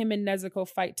how him and Nezuko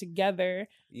fight together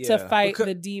to fight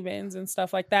the demons and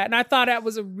stuff like that. And I thought that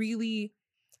was a really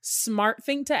smart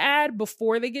thing to add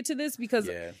before they get to this, because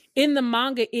Yeah. in the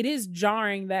manga it is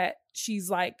jarring that she's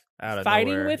like Out of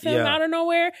fighting nowhere. with him out of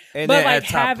nowhere. And but then like at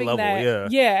top having level,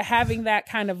 that, having that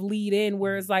kind of lead in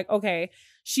where it's like, okay,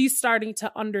 she's starting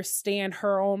to understand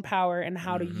her own power and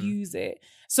how to use it.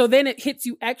 So then it hits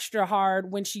you extra hard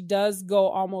when she does go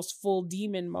almost full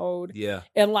demon mode. Yeah.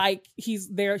 And like his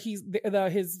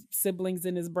siblings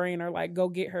in his brain are like, go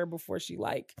get her before she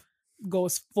like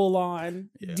goes full on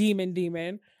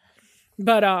demon.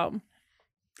 But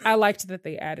I liked that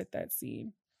they added that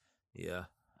scene. Yeah.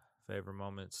 Favorite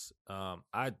moments.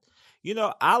 I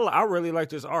really like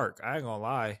this arc. I ain't gonna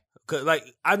lie. 'Cause like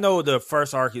I know the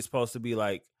first arc is supposed to be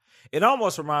like, it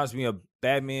almost reminds me of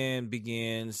Batman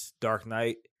Begins, Dark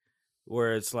Knight,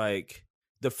 where it's like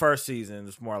the first season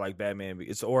is more like Batman.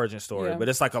 It's the origin story, but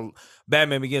it's like a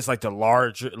Batman Begins, like the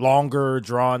longer,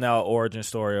 drawn out origin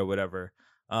story or whatever.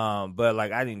 But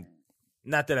like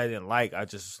not that I didn't like. I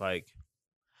just like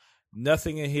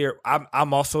nothing in here.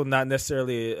 I'm also not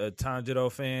necessarily a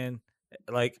Tanjiro fan.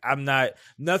 Like I'm not,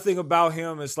 nothing about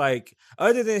him is like,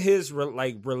 other than his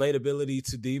relatability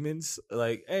to demons.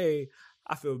 Like, hey,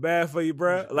 I feel bad for you,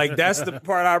 bro. Like that's the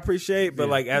part I appreciate. But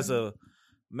like as a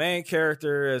main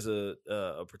character, as a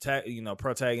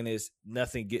protagonist,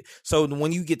 nothing get. So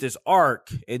when you get this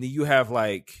arc and then you have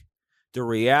like the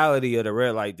reality of the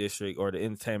red light district or the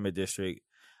entertainment district,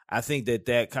 I think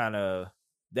that kind of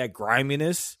that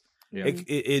griminess,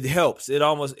 it helps. It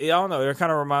almost, I don't know. It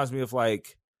kind of reminds me of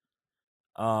like,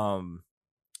 dang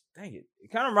it!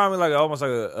 It kind of reminds me like almost like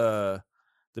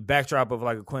the backdrop of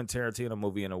like a Quentin Tarantino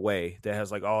movie in a way that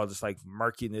has like all this like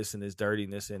murkiness and this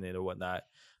dirtiness in it or whatnot.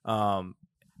 And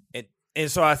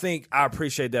so I think I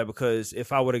appreciate that because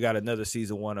if I would have got another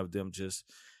season 1 of them just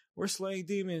we're slaying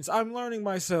demons, I'm learning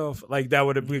myself, like that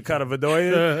would have been kind of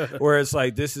annoying. Where it's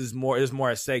like there's more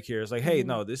at stake here. It's like, hey,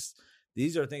 no,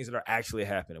 these are things that are actually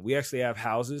happening. We actually have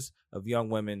houses of young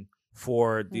women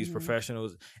for these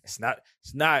professionals. It's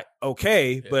not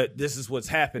okay, but this is what's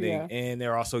happening, and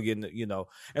they're also getting,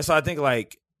 and so I think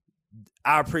like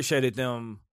I appreciated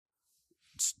them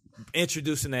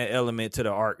introducing that element to the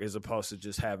arc as opposed to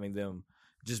just having them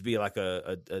just be like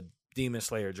a Demon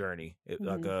Slayer journey,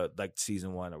 like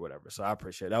season 1 or whatever. So I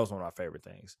appreciate it. That was one of my favorite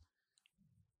things.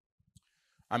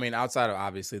 I mean, outside of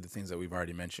obviously the things that we've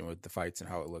already mentioned with the fights and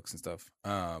how it looks and stuff,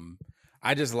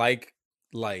 I just like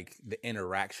the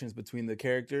interactions between the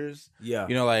characters. Yeah.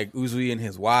 Like Uzui and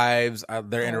his wives,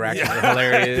 their interactions are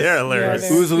hilarious. They're hilarious.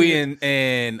 Uzui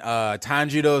and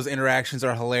Tanjiro's interactions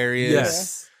are hilarious.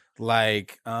 Yes.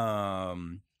 Like, I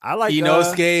like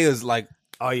Inosuke is like,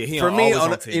 oh yeah, for me,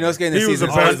 Inosuke in this was the season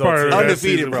best part of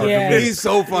undefeated, bro. Yeah. He's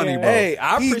so funny, bro. Hey,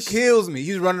 he kills me.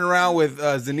 He's running around with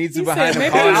Zenitsu behind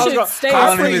him, maybe we should stay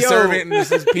calling him his servant and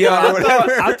this is peon or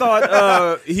whatever. I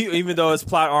thought he, even though it's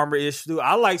plot armor issue,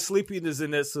 I like sleepiness in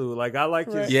Zenitsu. Like I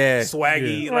like his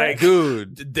swaggy, like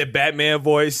dude, the Batman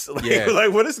voice. Like,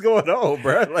 like what is going on,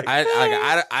 bro? Like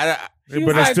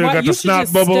but I still got the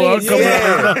snot bubble coming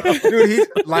out. Dude, he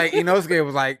like Inosuke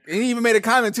was like, and he even made a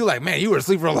comment too, like, man, you were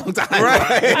asleep for a long time. Right.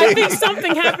 I think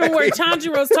something happened where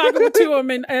Tanjiro's talking to him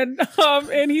and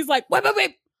he's like,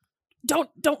 wait. Don't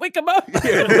wake him up.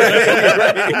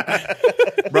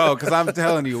 Bro, because I'm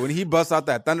telling you, when he busts out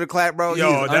that thunderclap, bro,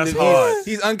 that's hard.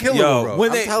 He's unkillable, bro.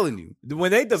 I'm telling you.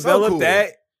 When they develop that,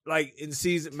 like in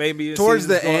season, maybe towards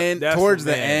the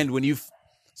end,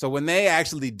 when they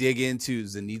actually dig into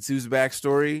Zenitsu's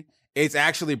backstory, it's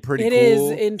actually pretty cool. It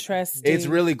is interesting. It's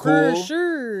really cool. For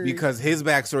sure. Because his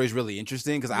backstory is really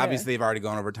interesting because obviously they've already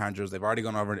gone over Tanjiro's. They've already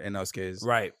gone over Inosuke's.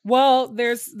 Right. Well,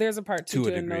 there's a part two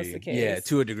to Inosuke's. Yeah,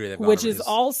 to a degree. Which is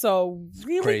also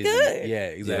really crazy. good. Yeah,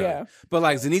 exactly. Yeah. But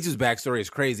like Zenitsu's backstory is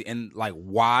crazy. And like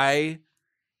why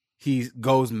he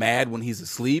goes mad when he's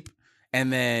asleep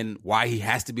and then why he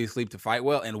has to be asleep to fight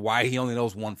well and why he only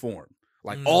knows one form.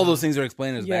 Like all those things are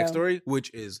explained in his backstory,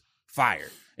 which is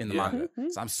fire in the manga.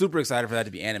 So I'm super excited for that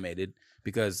to be animated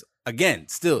because, again,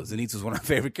 still Zenitsu's one of my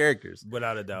favorite characters,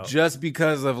 without a doubt. Just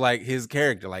because of like his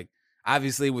character, like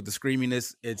obviously with the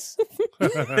screaminess, it's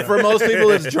for most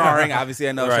people it's jarring. Obviously,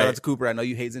 I know. Shout out to Cooper. I know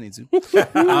you hate Zenitsu,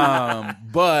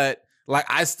 but like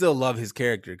I still love his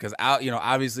character because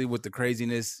obviously with the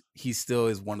craziness, he still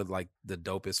is one of like the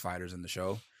dopest fighters in the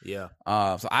show. Yeah.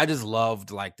 So I just loved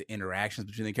like the interactions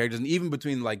between the characters and even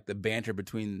between like the banter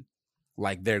between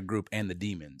like their group and the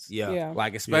demons. Yeah.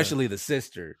 Like especially the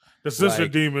sister. The sister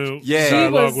demon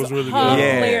dialogue was really good.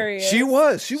 Hilarious.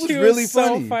 Yeah. She was really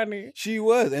funny. So funny. She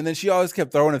was. And then she always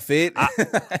kept throwing a fit.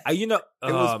 It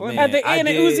was funny. At the end,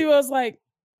 Uzi was like,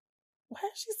 why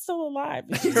is she still alive?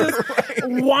 And she's just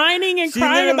whining and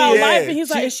crying about life. And he's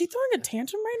like, is she throwing a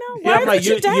tantrum right now? Why is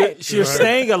she dead? You're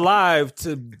staying alive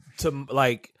to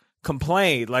like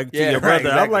complained like to Yeah, your right,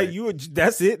 brother. I'm exactly. like,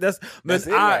 that's it. That's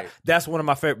it, right. That's one of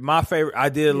my favorite. My favorite. I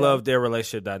did love their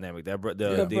relationship dynamic. The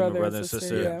demon brother and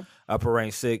sister. Upper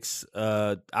Rank 6.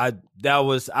 I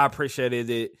appreciated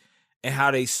it and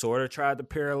how they sort of tried to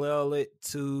parallel it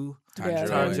to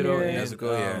Tanjiro and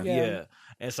Nezuko. Yeah.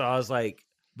 And so I was like,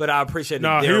 but I appreciated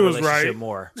No, their he was relationship right.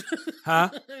 more. Huh?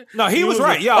 No, he was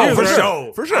right. Yo, he was for right.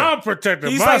 sure. For sure. I'm protecting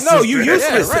He's my like, no, sister. you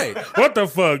useless. Yeah, right. What the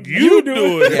fuck you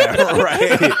doing? Yeah,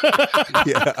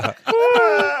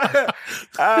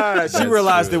 right. She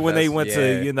realized true. it when they That's- went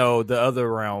yeah. to, the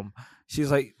other realm.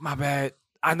 She's like, my bad.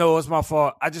 I know it's my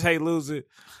fault. I just hate losing.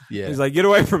 Yeah. He's like, get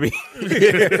away from me.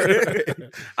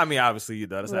 I mean, obviously,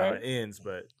 that's how it ends,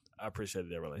 but I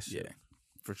appreciated their relationship. Yeah,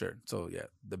 for sure. So yeah,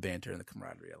 the banter and the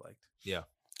camaraderie I liked. Yeah.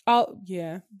 Oh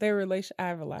yeah, their relation. I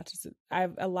have a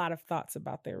lot of thoughts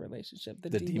about their relationship. The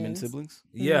demon demons. siblings.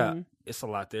 Yeah. Mhm. It's a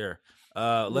lot there.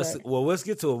 Let's Right.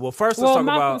 get to it. Well, first let's talk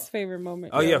Malcolm's about. favorite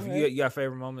moment. Oh yeah, right? you got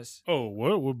favorite moments. Oh,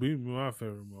 what would be my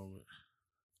favorite moment?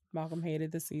 Malcolm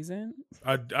hated the season.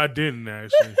 I didn't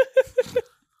actually.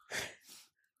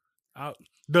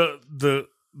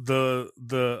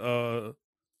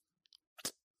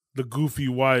 The goofy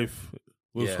wife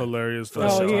was Yeah. hilarious. For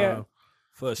Oh, sure. yeah.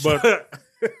 For But- sure.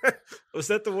 Was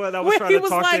that the one I was Where trying he to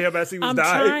was talk like, to him as he was I'm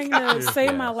dying? trying to say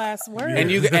Yeah. my last word. And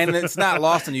it's not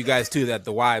lost on you guys too that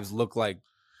the wives look like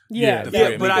yeah, the Yeah,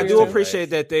 three but I amigos, do right? appreciate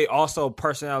that they also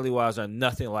personality-wise are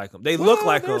nothing like them. They look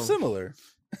like they're them. similar.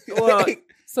 Well,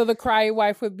 So the cry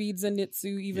wife would be Zenitsu,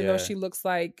 even though Yeah. she looks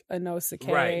like Inosuke.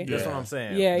 right. That's Yeah. what I'm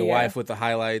saying. Yeah, The yeah. wife with the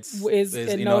highlights Is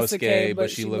Inosuke, but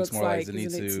she looks more like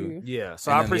Zenitsu. Zenitsu. Yeah. So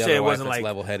And I then the appreciate other it wife wasn't that's like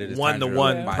level-headed is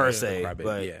one-to-one Tanjiro, per minus se, the crybaby,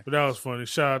 but yeah. But that was funny.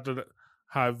 Shout out to the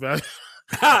high value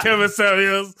Kevin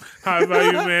Samuels, high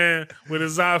value man with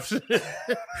his option.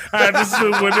 I had to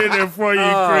slip one in there for you,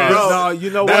 Chris. no,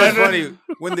 you know That what? was funny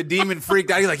when the demon freaked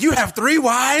out. He's like, "You have 3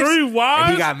 wives?" 3 wives?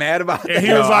 And he got mad about it. And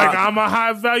he was like, I'm a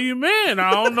high value man.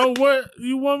 I don't know what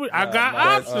you want me. I got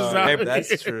that's- options out here.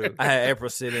 that's true. I had April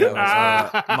sit in.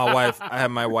 My wife. I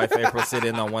had my wife April sit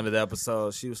in on one of the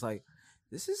episodes. She was like,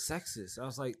 "This is sexist." I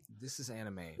was like, "This is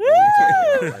anime. What are you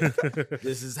talking about? Like,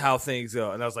 this is how things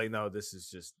go." And I was like, "No, this is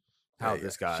just how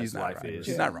this guy's She's not life right. is."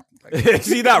 She's not wrong. Like,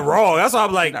 She's not wrong. That's why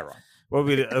I'm like, she's not wrong. what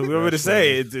we to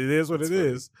say? It is what it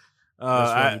is.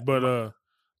 That's funny. But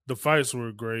the fights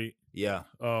were great. Yeah.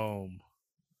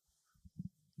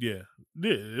 Yeah.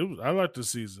 It was, I like the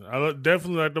season.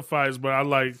 Definitely like the fights, but I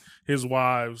like his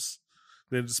wives.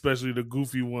 Then especially the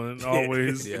goofy one,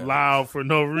 always Yeah. loud for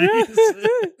no reason,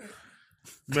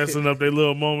 messing up their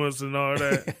little moments and all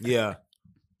that. Yeah.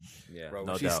 Yeah. Bro,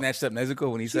 no she doubt. snatched up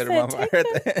Nezuko when he She set her said, on fire.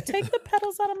 take the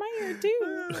petals out of my ear,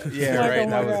 dude. Yeah, Like, right. oh my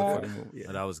That was a God. funny move.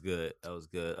 Yeah. That was good. That was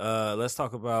good. Let's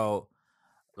talk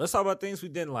about things we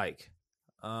didn't like.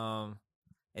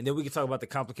 And then we can talk about the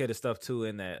complicated stuff too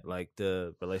in that, like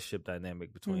the relationship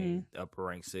dynamic between Upper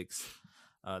Rank 6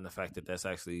 and the fact that that's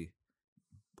actually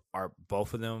are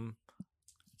both of them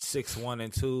 6, 1,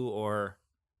 and 2, or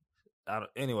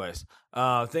anyways.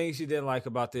 Things you didn't like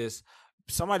about this.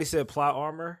 Somebody said plot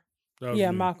armor. That was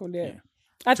Yeah, me. Malcolm did. Yeah.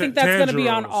 I think that's going to be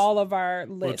on Tanjiro's. all of our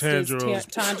lists. Is Tanjiro's.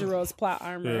 Tanjiro's plot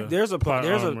armor. Yeah. There's a Plot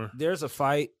armor. there's a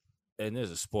fight, and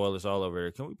there's a spoilers all over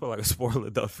there. Can we put like a spoiler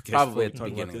notification? Probably at before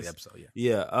the we talk about beginning of the this? episode.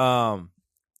 Yeah.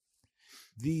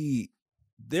 Yeah.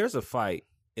 There's a fight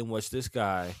in which this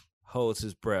guy holds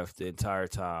his breath the entire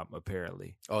time,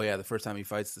 apparently, Oh yeah, the first time he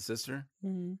fights the sister.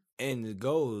 Mhm. and it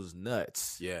goes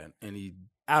nuts. Yeah, and he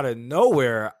Out of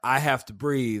nowhere, I have to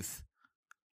breathe.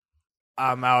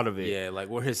 I'm out of it. yeah, like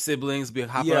where his siblings be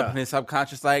hopping Yeah. up in his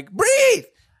subconscious, like breathe.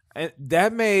 And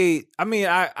that made, I mean,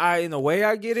 I in a way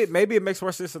I get it. Maybe it makes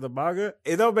more sense in the manga.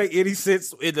 It don't make any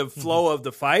sense in the flow of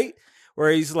the fight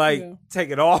where he's like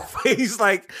taking off. He's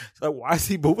like, why is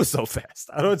he moving so fast?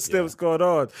 I don't understand what's going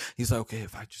on. He's like, okay,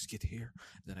 if I just get here,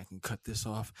 then I can cut this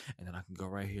off, and then I can go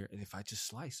right here, and if I just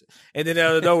slice it, and then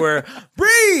out of nowhere,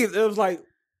 breathe. It was like,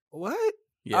 what?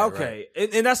 Yeah, Okay,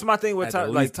 and that's my thing with At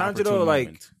the like least opportune Tanjiro. Like,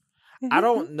 moment. I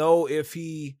don't know if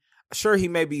he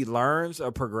maybe learns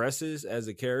or progresses as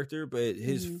a character, but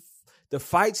the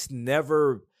fights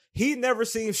he never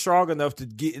seems strong enough to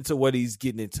get into what he's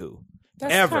getting into.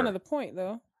 That's Ever. kind of the point,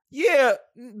 though. Yeah,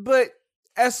 but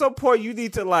at some point you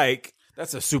need to like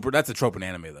That's a trope in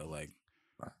anime though. Like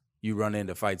you run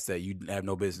into fights that you have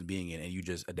no business being in, and you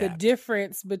just The adapt.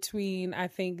 difference between, I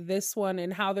think, this one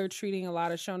and how they're treating a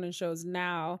lot of shonen shows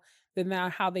now than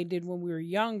how they did when we were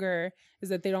younger is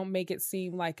that they don't make it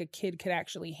seem like a kid could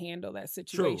actually handle that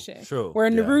situation. True. Where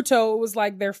in Naruto, it was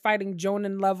like they're fighting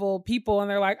Jonin level people and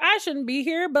they're like, I shouldn't be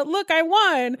here, but look, I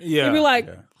won. Yeah. You'd be like,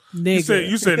 Yeah. Nigga.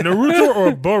 You said Naruto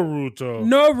or Boruto?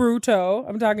 Naruto.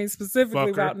 I'm talking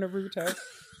specifically Fucker. about Naruto.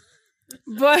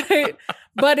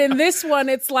 But in this one,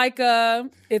 it's like a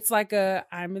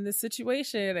I'm in this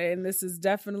situation and this is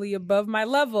definitely above my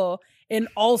level, and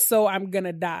also I'm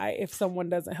gonna die if someone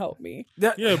doesn't help me.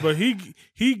 Yeah, but he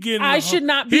getting. I should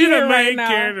not be he here the main right now.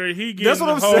 character. He That's getting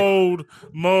what I'm saying. hold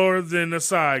more than the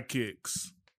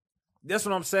sidekicks. That's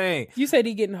what I'm saying. You said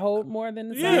he getting hold more than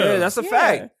the Yeah, Yeah, that's a Yeah.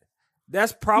 fact.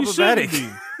 That's He problematic.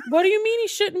 shouldn't be. What do you mean he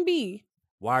shouldn't be?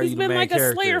 Why are He's you the been main like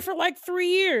character? a slayer for like 3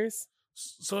 years.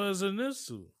 So is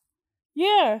Inosuke.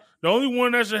 Yeah. The only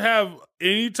one that should have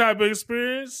any type of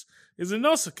experience is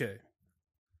Inosuke.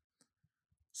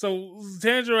 So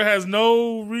Tanjiro has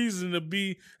no reason to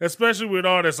be, especially with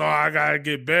all this, I gotta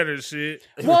get better shit.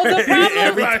 Well, the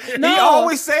problem, Right. no. He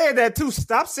always saying that too.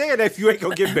 Stop saying that if you ain't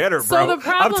gonna get better, bro. So the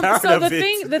problem, I'm tired so of the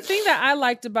it. thing that I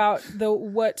liked about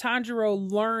what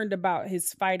Tanjiro learned about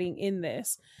his fighting in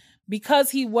this,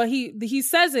 because he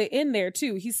says it in there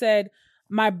too. He said,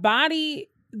 "My body,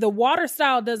 the water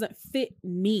style doesn't fit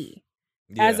me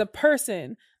as a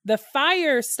person. The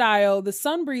fire style, the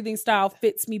sun breathing style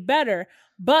fits me better."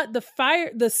 But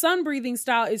the sun breathing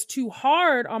style is too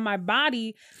hard on my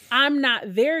body. I'm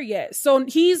not there yet. So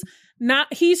he's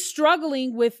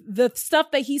struggling with the stuff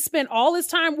that he spent all his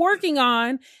time working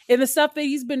on and the stuff that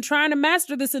he's been trying to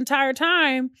master this entire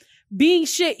time being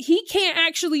shit he can't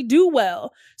actually do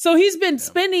well. So he's been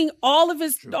spending all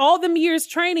them years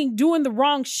training doing the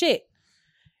wrong shit.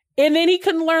 And then he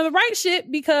couldn't learn the right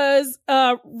shit because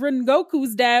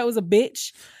Rengoku's dad was a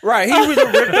bitch. Right, he really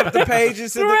ripped up the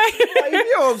pages. And Right. like,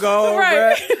 you don't go,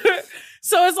 Right. bruh.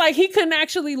 So it's like he couldn't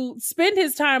actually spend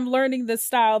his time learning the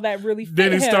style that really fit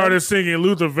Then he him. started singing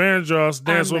Luther Vandross,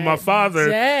 Dance I'm with My Father.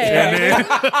 dead. And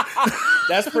then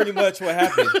That's pretty much what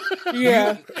happened.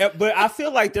 Yeah. But I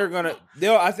feel like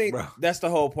I think that's the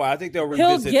whole point. I think they'll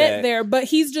He'll revisit get that. there, but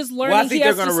he's just learning. Well, I think he they're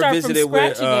has to going to start revisit from it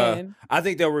with. scratch again. I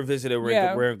think they'll revisit it with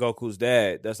Yeah. Goku's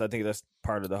dad. I think that's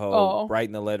part of the whole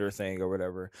writing the letter thing or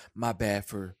whatever. My bad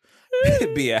for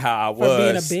being how I For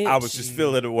being a was. bitch. I was just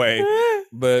feeling away.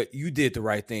 But you did the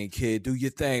right thing, kid. Do your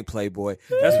thing, Playboy.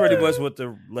 That's pretty much what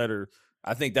the letter.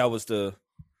 I think that was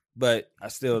but I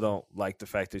still don't like the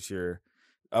fact that you're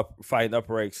fighting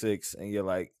Upper Rank 6 and you're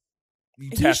like, you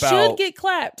He tap should out. get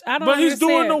clapped. I don't. but he's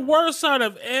doing the understand. worst out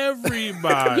of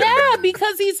everybody. Yeah,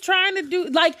 because he's trying to do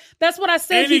that's what I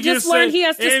said. And He just gets learned saved- he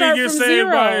has to and start he from gets saved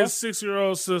by zero. his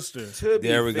 6-year-old sister. To be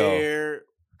There we go. fair,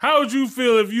 How would you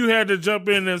feel if you had to jump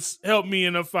in and help me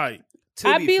in a fight? to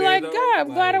I'd be fair, like, though, God, I'm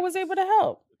glad I like, was able to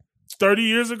help. 30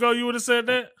 years ago, you would have said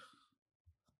that?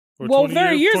 Or Well, 20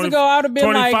 30 years 20 ago, I would have been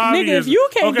like, 25 nigga, years if you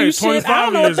can't okay, do shit, I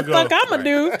don't know what 25 the years fuck ago. I'm gonna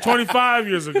do. 25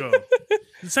 years ago.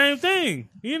 The same thing.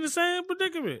 He in the same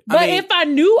predicament. But mean- if I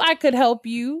knew I could help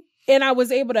you and I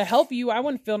was able to help you, I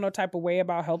wouldn't feel no type of way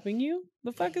about helping you.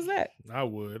 The fuck is that? I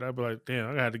would. I'd be like, damn, I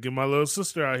gotta have to get my little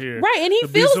sister out here. Right, and he to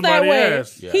beat feels that somebody way.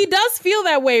 ass. Yeah. He does feel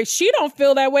that way. She don't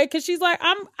feel that way because she's like,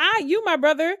 you my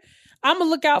brother. I'm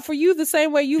gonna look out for you the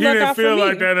same way you He look didn't out for feel me.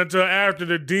 like that until after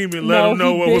the demon let him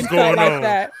know he what been was felt going like on.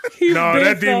 That. He No, been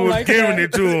that demon felt was like giving that.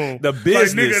 it to him. The Like,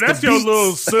 business, nigga, the that's your beats.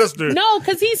 little sister. No,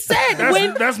 because he said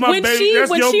That's my when baby- she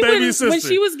that's when your she baby was when sister.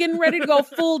 she was getting ready to go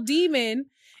full demon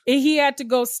and he had to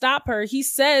go stop her. He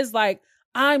says like,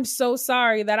 "I'm so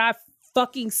sorry that I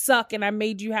fucking suck and I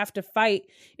made you have to fight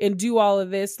and do all of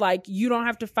this. Like you don't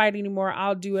have to fight anymore.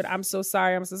 I'll do it. I'm so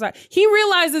sorry. I'm so sorry." He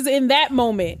realizes in that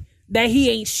moment that he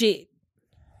ain't shit.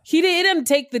 It didn't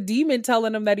take the demon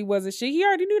telling him that he wasn't shit. He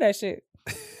already knew that shit.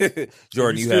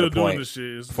 Jordan, He's you had still a doing point. this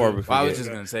shit. It's Before cool. we Well, I was forget. just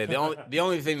gonna say the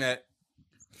only thing that,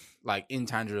 like in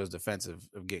Tanjiro's defense of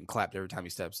getting clapped every time he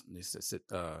gets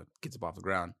up off the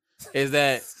ground, is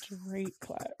that Straight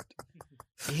clapped.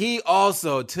 he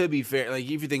also, to be fair, like if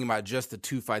you're thinking about just the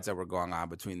two fights that were going on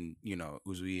between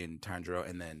Uzui and Tanjiro,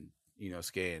 and then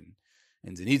Inosuke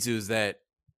and Zenitsu, is that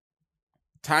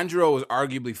Tanjiro was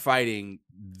arguably fighting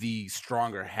the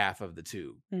stronger half of the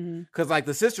two, Mhm. because like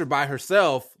the sister by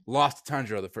herself lost to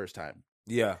Tanjiro the first time.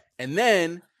 Yeah. And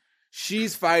then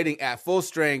she's fighting at full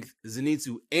strength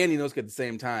Zenitsu and Inosuke at the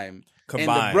same time. Combined.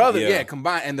 And the brother, yeah.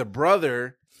 combined. And the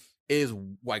brother is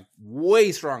like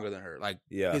way stronger than her. Like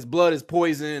Yeah. his blood is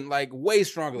poison, like way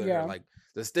stronger than Yeah. her. Like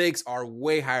the stakes are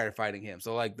way higher fighting him.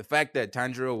 So like the fact that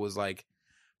Tanjiro was like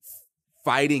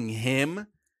fighting him.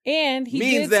 And he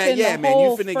Means did that, spend yeah, the man, you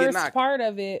whole finna get first knocked. part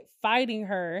of it fighting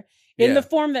her in Yeah, the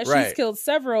form that she's right. killed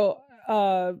several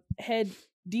head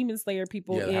demon slayer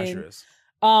people Yeah, the in Hashiras.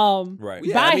 Right.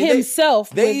 Yeah, by I mean, himself.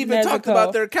 They with even talked Nezuko.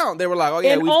 about their count. They were like, "Oh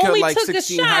yeah, and we've killed only like took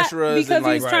 16 a shot Hashiras because and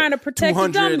he like was trying to protect the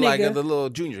dumb 200 nigga. like of the little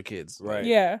junior kids." Right.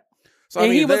 Yeah. So And I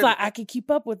mean, he was they're- like, I could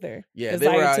keep up with her. Yeah, It's they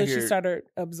like were out until she here- started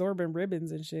absorbing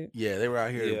ribbons and shit. yeah, they were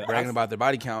out here Yeah, bragging about their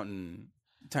body count, and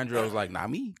Tanjiro was like, "Not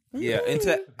me." Yeah,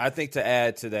 and I think to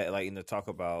add to that, like, to talk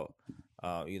about,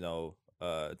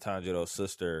 Tanjiro's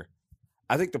sister,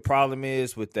 I think the problem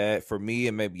is with that for me,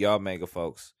 and maybe y'all manga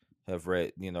folks have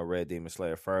read Demon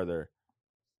Slayer further.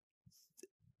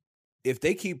 If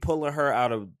they keep pulling her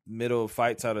out of middle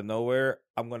fights out of nowhere,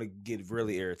 I'm gonna get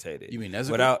really irritated. You mean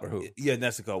Nezuko without or who? Yeah,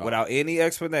 Nezuko, without any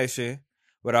explanation,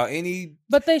 without any.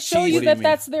 But they show What do you you that mean?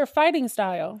 that's their fighting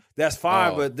style. That's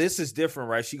fine, Oh. but this is different,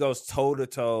 right? She goes toe to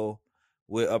toe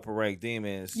with upper rank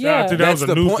demons. Yeah. I think that was a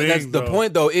the new point. thing. That's the though.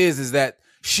 point, though, is that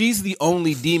she's the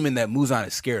only demon that Muzan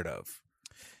is scared of.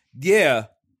 Yeah.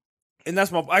 And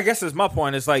I guess that's my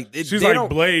point. It's like She's they like don't-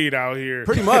 Blade out here.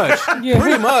 Pretty much. Yeah.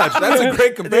 Pretty much. That's a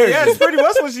great comparison. Yeah, it's pretty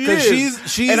much what she Because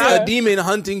is. she's And a demon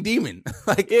hunting demon.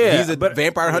 Like, Yeah, he's a but-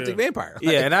 vampire hunting Yeah. vampire.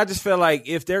 Like, Yeah, and I just feel like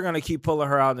if they're gonna keep pulling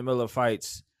her out in the middle of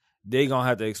fights, they're gonna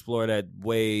have to explore that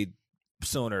way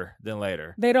sooner than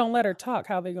later. They don't let her talk.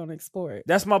 How they gonna explore it?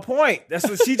 That's my point. That's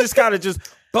what she just gotta just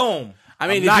boom. I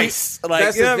mean, I'm if nice. you- Like,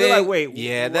 that's you the know what I mean? thing. Like, wait,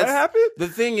 Yeah, what that's- happened? the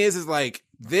thing is like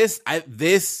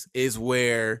this is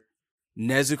where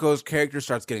Nezuko's character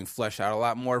starts getting fleshed out a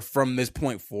lot more from this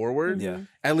point forward. Yeah.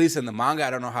 At least in the manga, I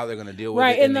don't know how they're going to deal with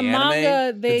Right. it. In the anime.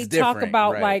 manga, they It's talk different,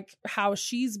 about right. like how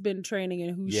she's been training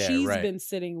and who Yeah, she's right. been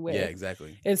sitting with. Yeah,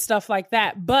 exactly. And stuff like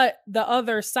that. But the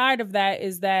other side of that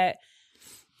is that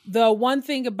the one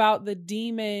thing about the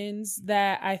demons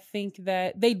that I think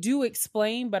that they do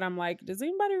explain, but I'm like, does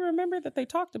anybody remember that they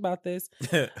talked about this?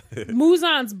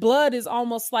 Muzan's blood is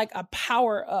almost like a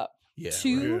power up Yeah.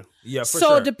 too. right. Yeah, for So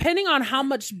sure. depending on how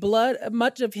much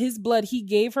of his blood he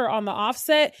gave her on the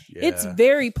offset, it's Yeah.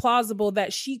 very plausible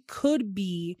that she could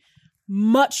be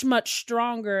much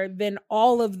stronger than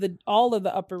all of the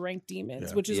upper rank demons,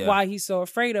 Yeah. which is Yeah. why he's so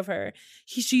afraid of her.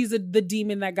 She's the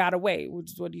demon that got away,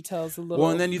 which is what he tells the little.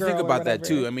 Well, and then you think girl or about that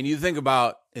whatever. too. I mean, you think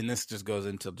about, and this just goes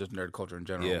into just nerd culture in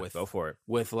general. Yeah, with go for it.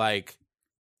 with like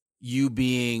you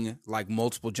being like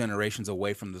multiple generations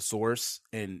away from the source,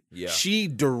 and Yeah. she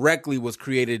directly was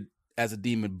created as a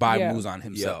demon by Yeah. Muzan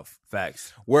himself.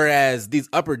 Facts. Whereas these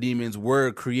upper demons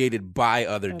were created by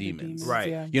other Other demons. Right.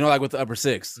 Yeah. You know, like with the upper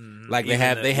six, Mhm. like they Even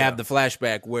have yeah. the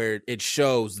flashback where it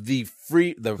shows the Who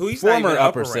he's not former even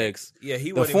upper rank. six, Yeah,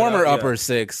 he the wasn't even former up, upper yeah.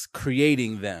 six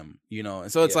creating them. You know,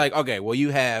 and so it's Yeah. like, okay, well,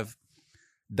 you have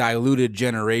diluted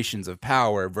generations of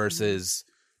power versus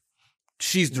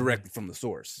she's directly from the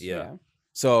source. Yeah.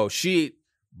 So she,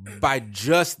 by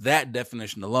just that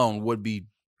definition alone, would be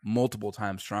multiple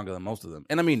times stronger than most of them.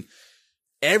 And I mean,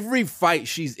 every fight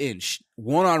she's in,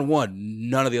 one on one,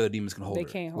 none of the other demons can hold They her.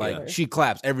 can't hold like her. she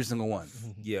claps every single one.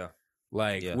 Yeah.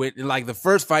 Like Yeah. with like the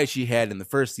first fight she had in the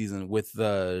first season with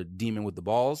the demon with the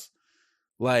balls.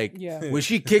 Like Yeah. when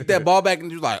she kicked that ball back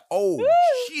and she was like, "Oh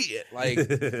shit!"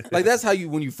 Like that's how you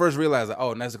when you first realize that,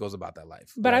 oh, Nezuko's about that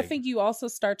life. But I Like, think you also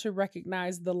start to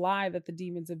recognize the lie that the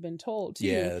demons have been told too.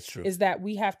 yeah, that's true. Is that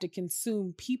we have to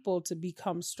consume people to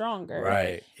become stronger.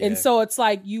 Right. And yeah. so it's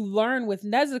like you learn with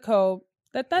Nezuko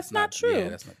that that's It's not true. Yeah,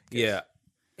 that's not the case. Yeah.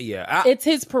 Yeah. It's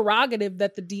his prerogative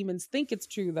that the demons think it's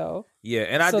true though, Yeah.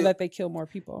 And I so did- that they kill more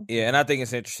people. Yeah, and I think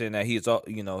it's interesting that he's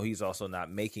also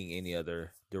not making any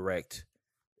other direct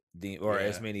or Yeah.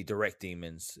 as many direct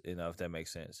demons, if that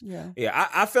makes sense. Yeah. Yeah,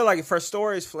 I feel like if her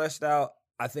story is fleshed out,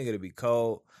 I think it'd be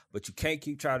cold. But you can't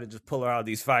keep trying to just pull her out of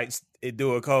these fights and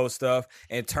do a cold stuff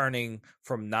and turning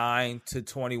from 9 to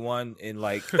 21 in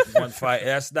like one fight.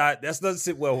 That doesn't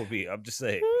sit well with me. I'm just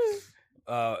saying.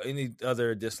 Any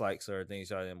other dislikes or things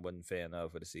y'all wasn't a fan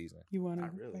of for the season? You want to?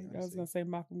 Not really, I was honestly. gonna say,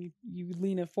 Malcolm, you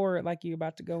leaning forward like you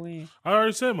about to go in. I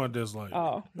already said my dislike.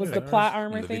 Oh, was Yeah, the plot When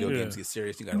armor the thing? video Yeah. games get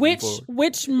serious, you got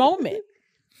Which moment?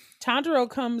 Tanjiro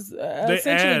comes They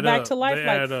essentially add back up. to life They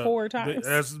like add up. 4 times.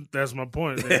 That's my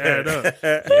point. They add up.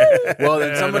 Well,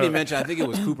 then Yeah, somebody I know. mentioned, I think it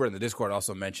was Cooper in the Discord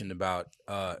also mentioned about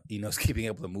Enos keeping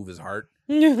able to move his heart.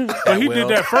 But he will. did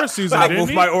that first season, I didn't move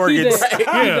he? my He organs. did. He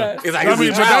Yeah. does. It's like, I it's mean,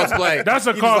 a but child's play. that's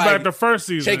a He's just callback like, to first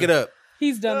season. shake it up.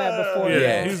 He's done that before. Yeah,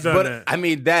 yeah. he's done but that. I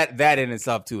mean, that in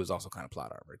itself too is also kind of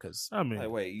plot armor because I mean, Like,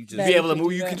 wait, you just That- be able to you can move,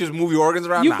 do you that. can just move your organs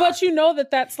around. Nah. But you know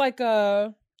that's like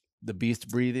a The beast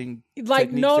breathing. like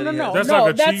techniques no that he has. That's no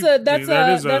like a that's cheap- a that's that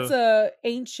a is a- that's a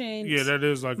ancient yeah, that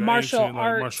is like an martial ancient, like,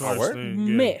 arts martial Oh, arts word? thing.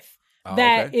 Yeah. myth Oh,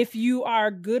 that okay. if you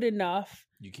are good enough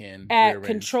You can at rearrange.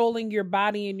 controlling your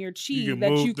body and your chi, You can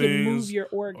that move you can move things, your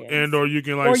organs. And or you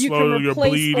can or like you can slow your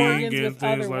replace bleeding organs and with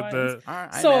things other like ones. that. All right,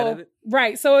 I ain't So mad at it.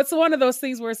 Right. So it's one of those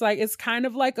things where it's like it's kind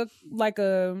of like a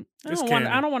I It's don't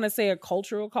canon. want to say a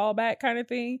cultural callback kind of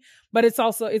thing, but it's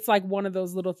like one of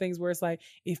those little things where it's like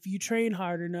if you train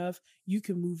hard enough, you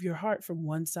can move your heart from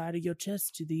one side of your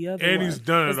chest to the other. And he's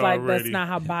done it It's like already. that's not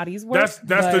how bodies work. That's the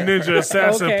but- ninja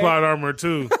assassin Okay. plot armor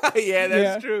too. Yeah,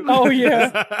 that's true. Oh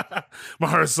yeah. My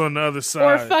heart's on the other side.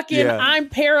 Or fucking Yeah. I'm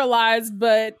paralyzed,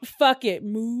 but fuck it,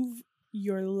 move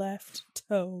your left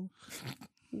toe.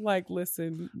 Like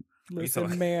listen,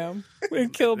 talking- ma'am,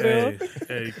 and Kill Bill.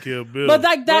 Hey, Kill Bill. But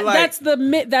like that, But,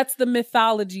 like- that's the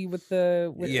mythology with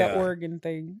the Yeah. Oregon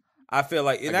thing. I feel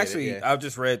like, and I get it, actually, yeah. I've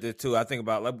just read this too. I think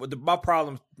about like my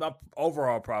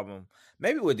overall problem,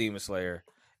 maybe with Demon Slayer,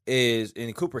 is,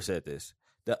 and Cooper said this,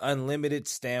 the unlimited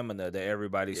stamina that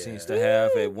everybody seems to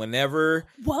have, and whenever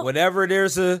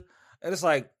there's and it's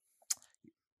like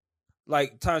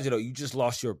Tanjiro, you just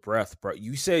lost your breath, bro.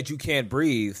 You said you can't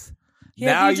breathe.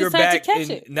 Yeah, Now you you're just had to back. catch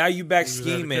it. Now you back You just had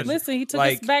to scheming. catch it. Listen, he took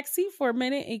like- his back seat for a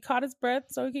minute. He caught his breath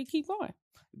so he could keep going.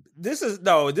 This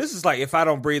is like if I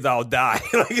don't breathe, I'll die.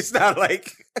 Like it's not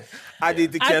like I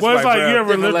need to catch well, it's my like breath. you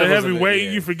ever Different lift a levels heavy of it, weight yeah.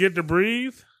 and you forget to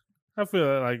breathe. I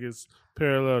feel like it's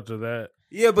parallel to that.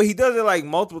 Yeah, but he does it like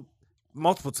multiple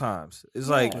times. It's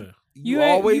like Yeah. you You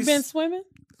always been swimming?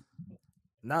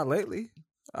 not lately.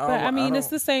 But I mean, it's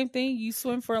don't- the same thing. You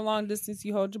swim for a long distance,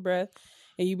 you hold your breath,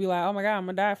 and you be like, "Oh my god, I'm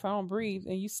gonna die if I don't breathe."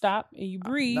 And you stop and you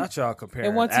breathe. not y'all comparing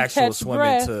And once you actual catch swimming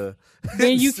breath, to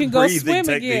then you can go breathing swim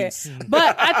techniques. again.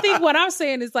 But I think what I'm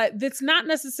saying is like it's not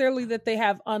necessarily that they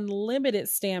have unlimited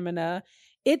stamina.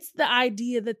 It's the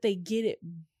idea that they get it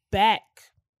back.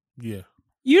 Yeah.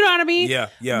 You know what I mean?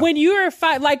 Yeah. When you're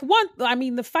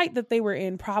the fight that they were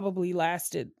in probably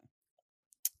lasted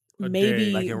A maybe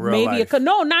day. Like in real life.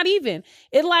 no, not even.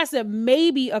 It lasted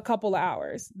maybe a couple of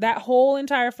hours. That whole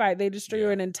entire fight, they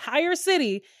destroyed an entire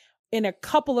city in a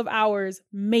couple of hours,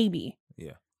 maybe.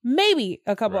 Yeah. Maybe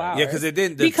a couple Right. hours. Yeah, because it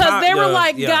didn't because they were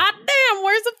like, yeah. God damn,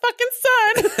 where's the fucking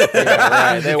sun?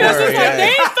 Yeah, right. They Because were, it's like yeah. they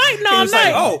ain't fighting It all was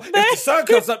night. like, oh, if the sun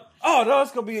comes up, oh no, it's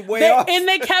gonna be way off. And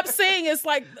they kept saying it's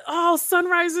like, oh,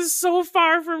 sunrise is so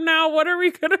far from now. What are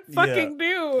we gonna fucking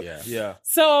do? Yeah. yeah.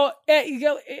 So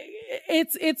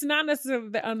it's not necessarily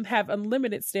that have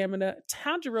unlimited stamina.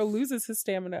 Tanjiro loses his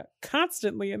stamina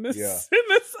constantly in this Yeah.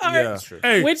 arc. Yeah. That's true.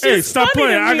 Hey, Which hey, is stop funny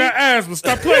playing. to I me. got asthma.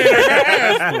 Stop playing.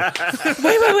 I got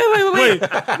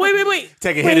asthma. Wait.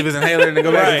 Take a hit of his inhaler and then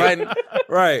go back to Right. fighting.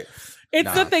 Right. It's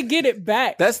Nah. that they get it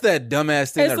back. That's that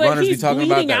dumbass thing It's that like runners be he's talking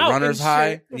about, bleeding that out runner's and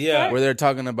high. shit. Yeah. Where they're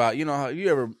talking about, you know, how you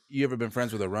ever been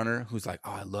friends with a runner who's like,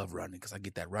 oh, I love running because I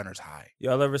get that runner's high.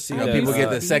 Y'all ever see You know, that? people get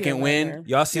the the second win.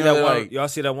 Y'all see You know, that they're one? like- Y'all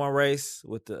see that one race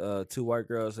with the two white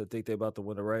girls that think they about to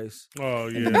win the race?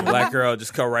 Oh, The yeah. black girl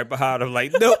just come right behind them,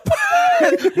 like nope,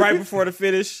 right before the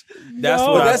finish. That's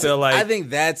No. what Well, I feel like. I think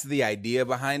that's the idea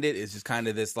behind it. Is just kind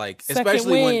of this like, Second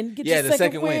especially win. when Get yeah, your the second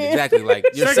second win, win. exactly. Like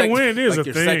your Second win is like a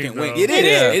your thing, second win. though. It is.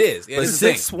 Yeah. It is. but It's a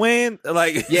thing. six win,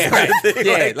 like Yeah, right.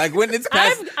 yeah, Yeah, like when it's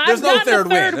past, I've there's no gotten third a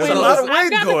win. third There's win. a lot lot of of win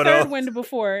I've gotten a going third on. win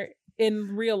before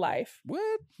in real life.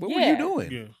 What? What Yeah. were you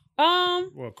doing? Yeah.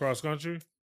 Well, cross country?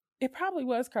 It probably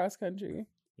was cross country.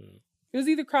 Hmm. It was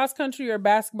either cross country or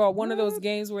basketball. One of those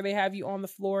games where they have you on the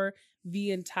floor the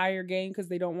entire game because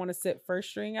they don't want to sit first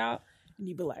string out, and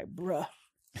you be like, "Bruh,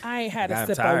 I ain't had a I'm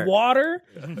sip tired. of water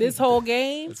this whole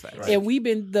game, That's facts. and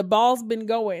the ball's been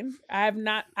going. I've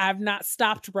not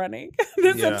stopped running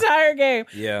this Yeah. entire game.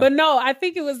 yeah. But no, I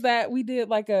think it was that we did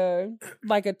like a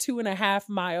 2.5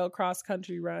 mile cross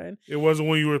country run. It wasn't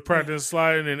when you were practicing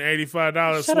sliding in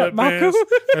 $85 Shut up, Marco.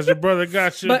 sweatpants as your brother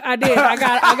got you. But I did. I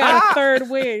got a third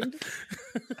win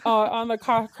on the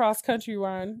cross country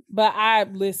run. But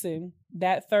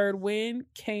that third win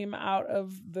came out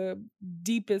of the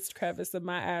deepest crevice of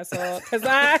my asshole because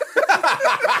I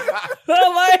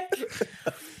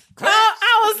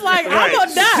I was like, I'm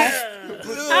gonna die.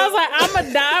 I was like, I'm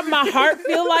gonna die. My heart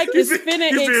feel like it's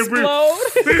finna explode.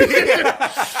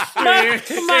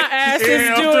 my ass is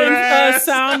Inhale through doing the ass.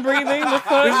 sound breathing. The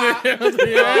fuck?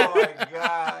 my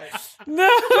god! No,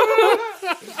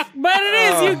 but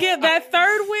it is. You get that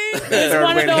third win. It's Third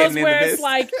one of win those hitting in where the it's fist.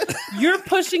 like you're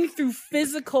pushing through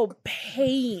physical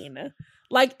pain.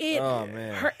 Like it, Oh,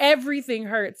 man. everything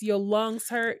hurts. Your lungs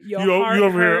hurt. Your you heart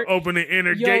over here hurt. opening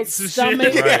inner Your gates and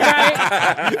stomach, shit.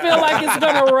 right? You feel like it's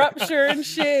gonna rupture and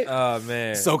shit. Oh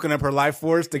man. Soaking up her life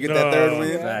force to get that third win.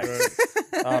 yeah. Facts.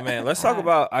 Oh man, let's talk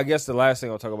about. I guess the last thing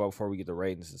I'll talk about before we get to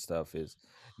ratings and stuff is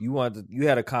you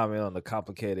had a comment on the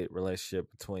complicated relationship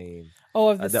between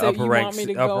Oh, if the, the six, upper you rank want me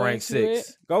to upper go rank into six.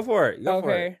 it? Go for it. Go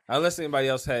for it. Okay. Unless anybody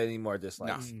else had any more Nah,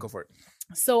 dislikes. go for it.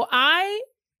 So I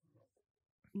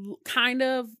kind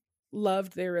of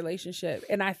loved their relationship.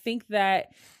 And I think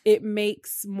that it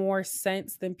makes more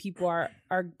sense than people are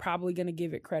probably going to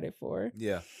give it credit for.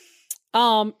 Yeah.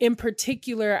 In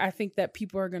particular, I think that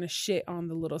people are going to shit on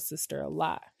the little sister a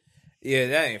lot. Yeah,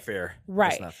 that ain't fair.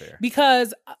 Right. That's not fair.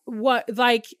 Because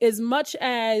as much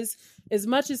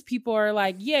as people are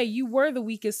like, yeah, you were the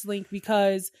weakest link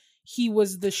because he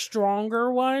was the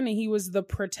stronger one and he was the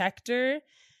protector.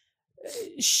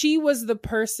 She was the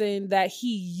person that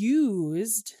he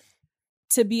used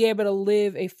to be able to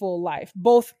live a full life,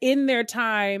 both in their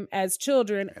time as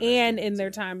children and in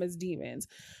their time as demons.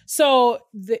 So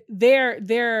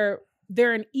they're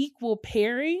an equal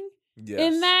pairing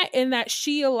in that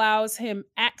she allows him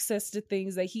access to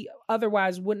things that he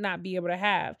otherwise would not be able to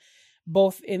have,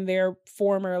 both in their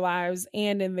former lives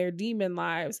and in their demon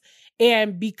lives.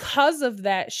 And because of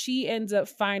that, she ends up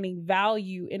finding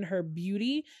value in her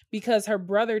beauty because her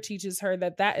brother teaches her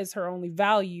that is her only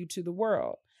value to the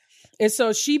world. And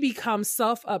so she becomes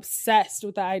self-obsessed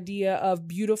with the idea of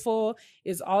beautiful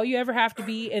is all you ever have to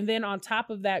be. And then on top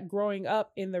of that, growing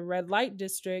up in the red light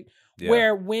district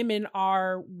where women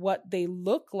are what they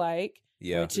look like,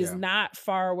 which is not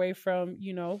far away from,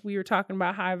 we were talking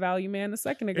about High Value Man a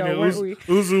second ago, weren't we?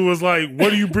 Uzu was like, what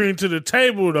do you bring to the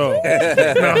table, though?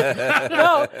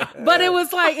 No, but it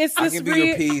was like, it's this I can be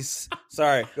your piece.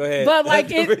 Sorry, go ahead. But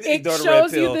like, it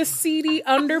shows you the seedy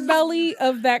underbelly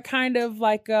of that kind of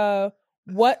like,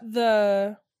 what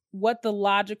the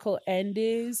logical end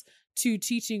is to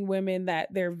teaching women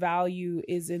that their value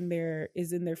is in their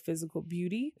physical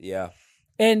beauty. Yeah.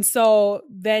 And so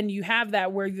then you have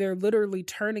that where they're literally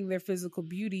turning their physical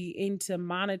beauty into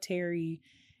monetary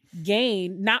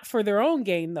gain, not for their own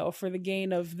gain though, for the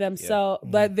gain of themselves,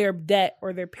 but their debt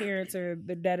or their parents or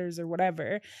the debtors or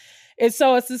whatever. And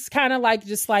so it's just kind of like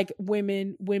just like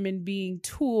women being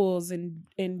tools and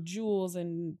jewels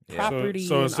and property.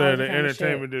 So and instead, the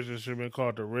entertainment district should have been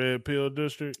called the Red Pill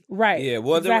District, right? Yeah,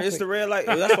 well, exactly. It's the red light.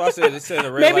 That's why I said it's the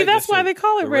red light. Maybe that's why they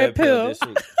call it Red Pill.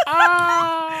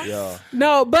 Yeah.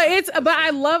 No, but I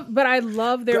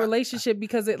love their relationship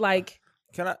because it like.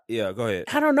 Can I? Yeah, go ahead.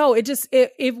 I don't know.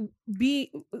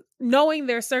 Knowing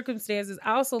their circumstances.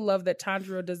 I also love that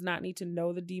Tanjiro does not need to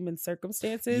know the demon's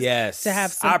circumstances. Yes, to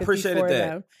have sympathy I appreciated for that.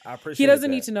 them. I appreciate. He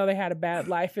doesn't need to know they had a bad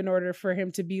life in order for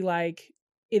him to be like,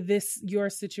 your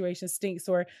situation stinks,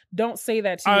 or don't say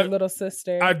that to your little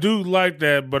sister. I do like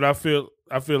that, but I feel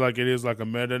like it is like a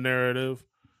meta narrative,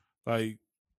 like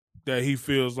that he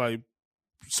feels like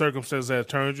circumstances have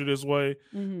turned you this way.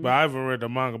 Mm-hmm. But I haven't read the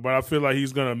manga, but I feel like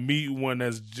he's gonna meet one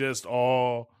that's just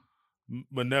all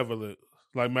malevolent,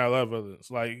 like malevolence,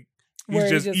 like he's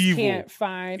just evil. Can't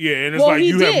find. Yeah, and it's like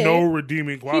you have no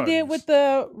redeeming qualities. He did with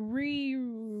the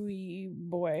Riri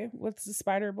boy. What's the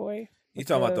spider boy? You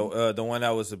talking about the one that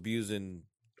was abusing?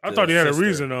 I thought he had a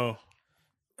reason though.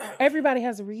 Everybody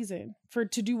has a reason to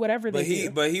do whatever they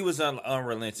do. But he was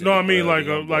unrelenting. No, I mean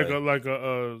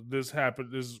this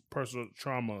happened, this personal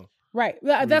trauma. Right.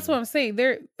 That's what I'm saying.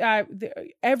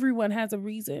 Everyone has a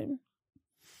reason.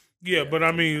 Yeah, but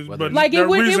I mean, but like it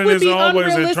would be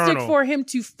unrealistic internal. for him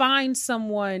to find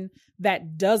someone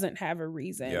that doesn't have a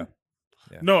reason. Yeah.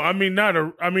 No, I mean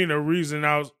a reason.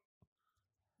 I was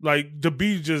like to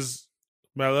be just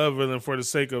malevolent for the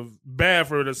sake of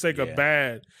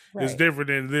bad is different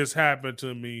than this happened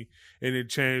to me and it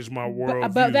changed my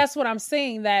world. But that's what I'm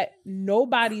saying, that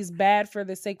nobody's bad for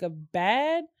the sake of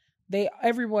bad.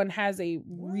 Everyone has a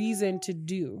reason to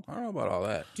do. I don't know about all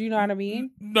that. Do you know what I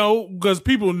mean? No, because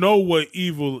people know what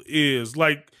evil is.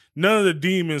 Like none of the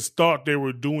demons thought they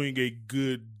were doing a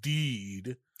good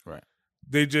deed. Right.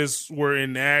 They just were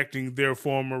enacting their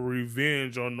form of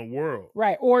revenge on the world.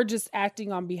 Right. Or just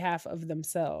acting on behalf of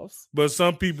themselves. But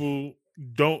some people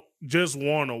don't just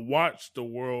want to watch the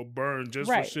world burn just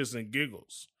for shits and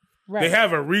giggles. Right. They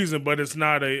have a reason, but it's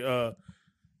not a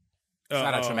it's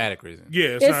not a traumatic reason.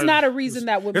 Yeah, it's not a reason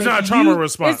that would. It's not a trauma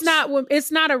response.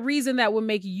 It's not a reason that would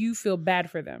make you feel bad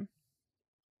for them.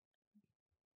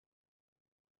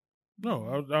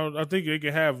 No, I think it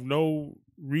can have no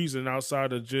reason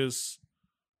outside of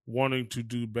wanting to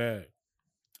do bad.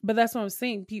 But that's what I'm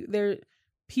saying.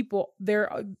 People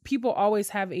always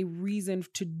have a reason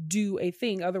to do a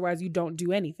thing. Otherwise, you don't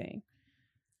do anything.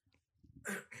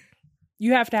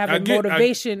 You have to have a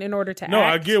motivation in order to act. No,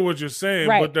 I get what you're saying,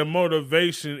 right. But the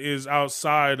motivation is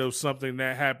outside of something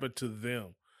that happened to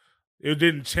them. It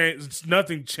didn't change.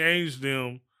 Nothing changed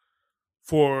them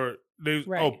for...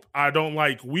 I don't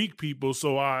like weak people,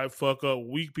 so I fuck up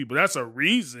weak people. That's a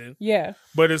reason. Yeah.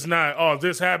 But it's not,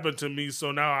 this happened to me,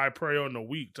 so now I prey on the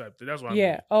weak type thing. That's what I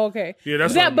mean. Oh, okay. Yeah,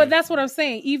 that's but that's what I'm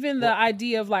saying. Even the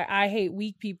idea of like, I hate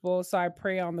weak people, so I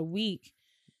prey on the weak.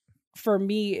 for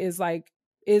me is like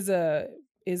is a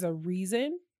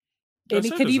reason. And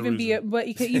it could even be but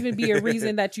it could even be a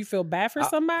reason that you feel bad for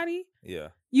somebody. Yeah.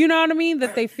 You know what I mean?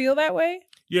 That they feel that way.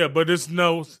 Yeah, but it's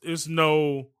no.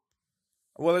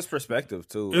 Well, it's perspective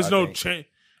too. It's no change.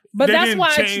 But that's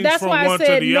why I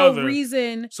said no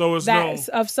reason. So it's that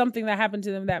of something that happened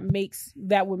to them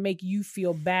that would make you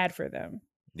feel bad for them.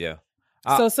 Yeah.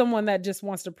 So someone that just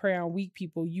wants to prey on weak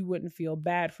people, you wouldn't feel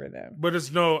bad for them. But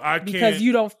it's no, I can't, because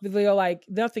you don't feel like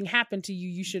nothing happened to you.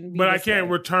 You shouldn't be. But I can't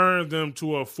return them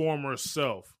to a former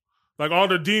self. Like all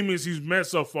the demons he's met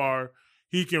so far,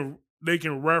 they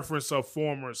can reference a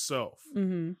former self.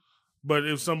 Mm-hmm. But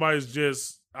if somebody's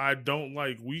just, I don't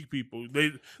like weak people.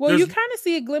 You kind of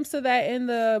see a glimpse of that in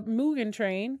the Mugen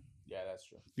Train. Yeah, that's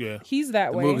true. Yeah, he's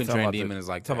that way. Mugen Train demon is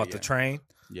like talking about the train.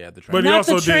 Yeah, the train. But not he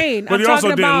also the train. But he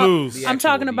also didn't lose. I'm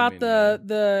talking about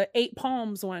the 8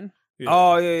 palms one. Yeah.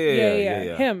 Oh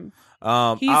yeah. Him.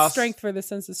 He's strength for the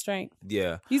sense of strength.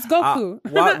 Yeah, he's Goku.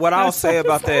 What I'll say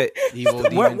about that? Evil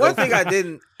one thing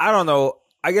I don't know.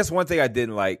 I guess one thing I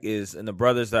didn't like is in the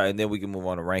brothers, and then we can move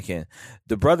on to ranking.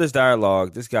 The brothers'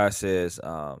 dialogue. This guy says,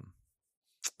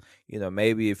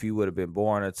 maybe if you would have been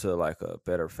born into like a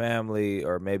better family,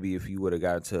 or maybe if you would have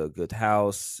gotten to a good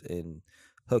house and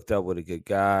hooked up with a good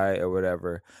guy or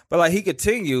whatever. But like he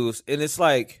continues, and it's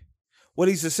like what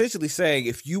he's essentially saying: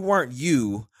 if you weren't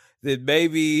you, then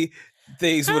maybe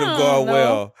things would have gone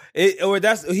well. He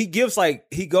goes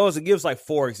and gives like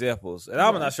 4 examples, and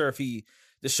I'm not sure if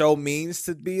the show means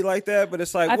to be like that, but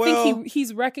it's like, I think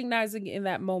he's recognizing in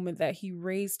that moment that he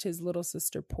raised his little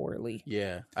sister poorly.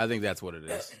 Yeah, I think that's what it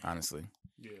is, honestly.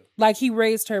 Yeah. Like he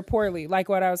raised her poorly, like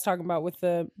what I was talking about with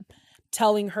the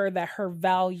telling her that her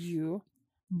value,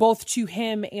 both to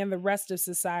him and the rest of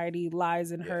society,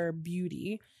 lies in her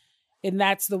beauty. And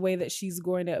that's the way that she's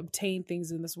going to obtain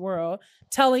things in this world.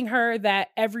 Telling her that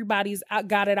everybody's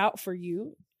got it out for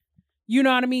you. You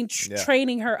know what I mean?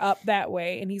 Training her up that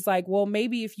way. And he's like, well,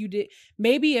 maybe if you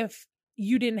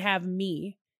didn't have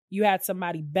me, you had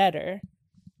somebody better,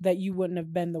 that you wouldn't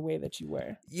have been the way that you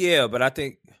were. Yeah, but I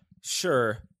think,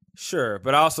 sure.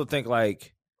 But I also think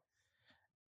like,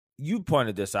 you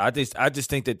pointed this out. I just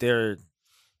think that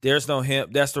there's no him.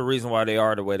 That's the reason why they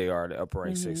are the way they are, the Upper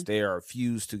Rank 6. They are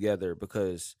fused together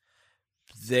because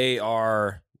they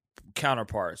are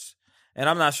counterparts. And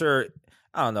I'm not sure,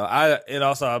 I don't know.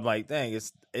 I'm like, dang,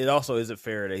 it also isn't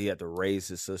fair that he had to raise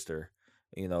his sister,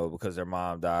 because their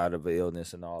mom died of an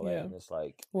illness and all that. And it's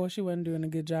like, well, she wasn't doing a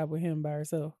good job with him by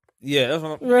herself. Yeah, that's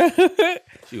what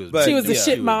she was a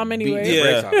shit mom anyway.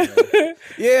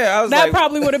 Yeah, I was that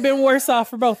probably would have been worse off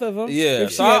for both of them. Yeah,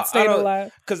 if she had stayed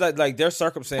alive. Because their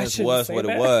circumstance was what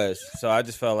it was. So I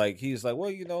just felt like he's like, well,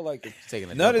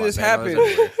 none of this happened.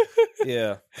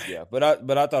 Yeah. But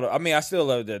I thought, I still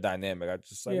love their dynamic. I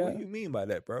just like, what do you mean by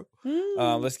that, bro?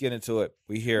 Let's get into it.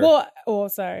 We hear. Well,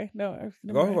 sorry, no.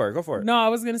 Go for it. No, I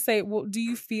was gonna say, well, do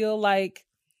you feel like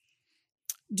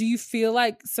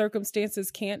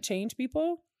circumstances can't change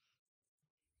people?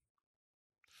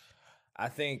 I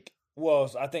think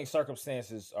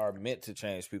circumstances are meant to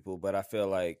change people, but I feel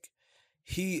like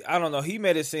he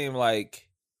made it seem like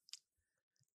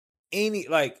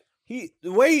the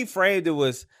way he framed it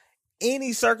was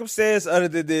any circumstance other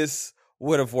than this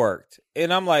would have worked.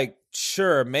 And I'm like,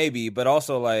 sure, maybe, but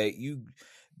also like you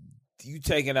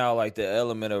taking out like the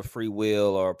element of free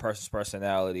will or a person's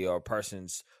personality or a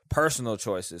person's personal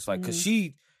choices, like because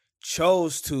she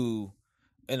chose to,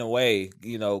 in a way,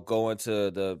 go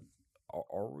into the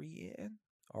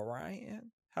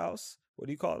Orion house. What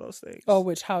do you call those things? Oh,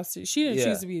 which house? She didn't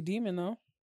choose to be a demon, though.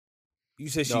 You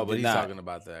said she no, but did he's not. Talking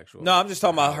about the actual. No, I'm just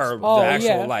talking about her, the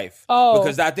actual life. Oh,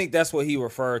 because I think that's what he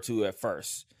referred to at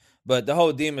first. But the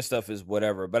whole demon stuff is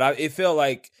whatever. But it felt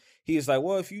like he's like,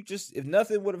 well, if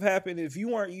nothing would have happened, if you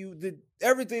weren't you,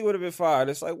 everything would have been fine.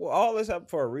 It's like, well, all this happened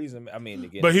for a reason. I mean,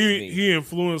 again, but he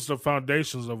influenced the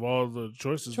foundations of all the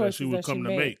choices that she would come to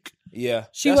make. Yeah,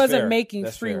 she wasn't making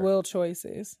free will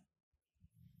choices.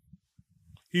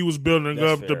 He was building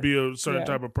up to be a certain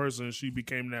type of person, and she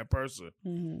became that person.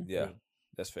 Mm-hmm. Yeah,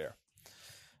 that's fair.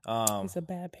 He's a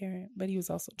bad parent, but he was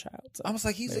also a child. So I was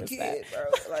like, he's a kid, bro.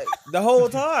 Like the whole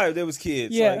time there was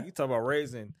kids. Yeah, like, you talk about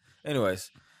raising. Anyways,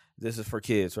 this is for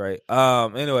kids, right?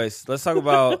 Anyways, let's talk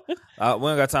about. We don't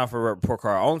got time for a rep report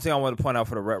card. Only thing I wanted to point out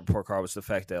for the rep report card was the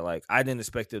fact that like I didn't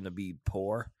expect them to be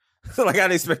poor. Like I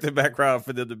didn't expect the background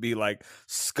for them to be like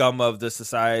scum of the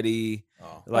society.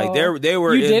 Like they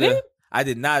were. You didn't? I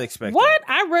did not expect what?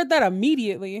 that. I read that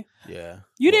immediately. Yeah.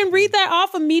 You didn't read that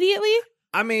off immediately?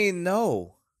 I mean,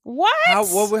 no. What?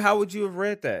 How would you have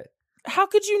read that? How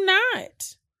could you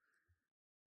not?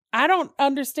 I don't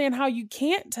understand how you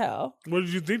can't tell. What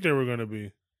did you think they were going to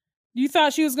be? You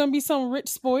thought she was going to be some rich,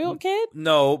 spoiled kid?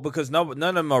 No, because none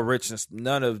of them are rich.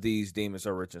 None of these demons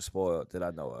are rich and spoiled that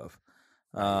I know of.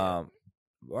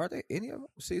 Are they any of them?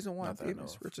 Season 1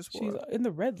 demons rich and spoiled? She's in the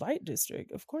red light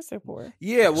district. Of course they're poor.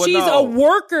 Yeah, well, she's no. a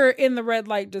worker in the red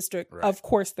light district. Right. Of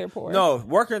course they're poor. No,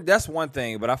 working, that's one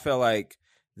thing, but I feel like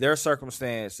their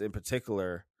circumstance in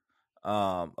particular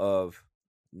of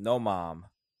no mom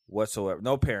whatsoever,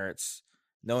 no parents,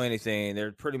 no anything.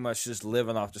 They're pretty much just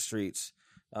living off the streets.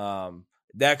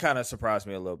 That kind of surprised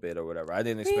me a little bit or whatever. I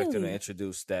didn't expect them to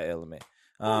introduce that element.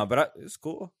 But it's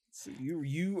cool.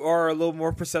 You are a little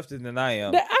more perceptive than I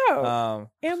am.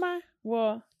 Am I?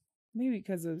 Well, maybe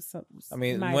because of some. I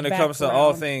mean, when it comes to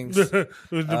all things, and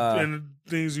the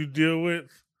things you deal with,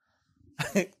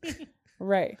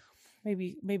 right?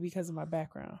 Maybe because of my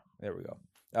background. There we go.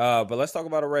 But let's talk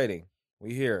about a rating.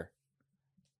 We here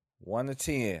 1 to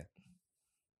 10,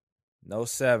 no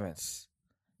 7s,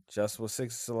 just with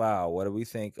 6 allowed. What do we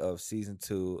think of season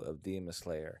 2 of Demon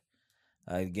Slayer?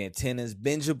 Again, 10 is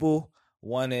bingeable.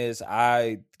 1 is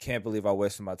I can't believe I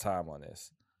wasted my time on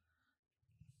this.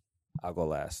 I'll go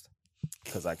last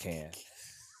because I can.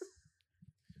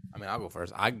 I mean, I'll go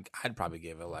first. I'd probably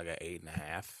give it like an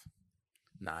 8.5,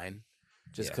 9,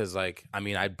 just because like I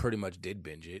mean I pretty much did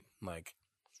binge it. Like,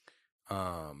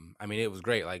 I mean it was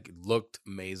great. Like it looked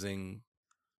amazing.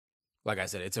 Like I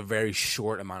said, it's a very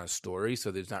short amount of story,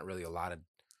 so there's not really a lot of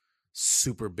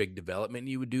super big development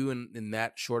you would do in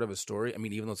that short of a story. I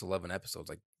mean, even though it's 11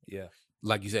 episodes,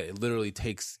 like you said, it literally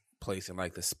takes place in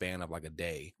like the span of like a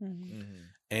day.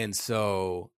 And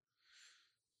so,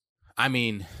 I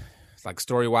mean, like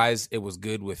story wise, it was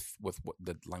good with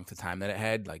the length of time that it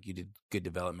had. Like you did good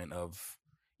development of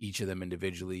each of them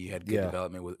individually. You had good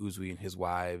development with Uzui and his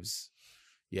wives.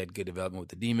 You had good development with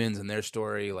the demons and their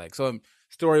story. Like, so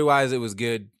story wise, it was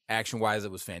good. Action wise,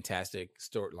 it was fantastic.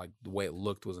 Story, like the way it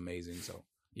looked was amazing. So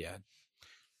yeah.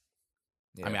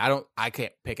 I mean, I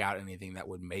can't pick out anything that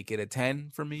would make it a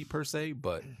 10 for me per se,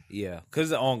 but yeah,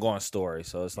 because it's an ongoing story,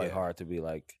 so it's like hard to be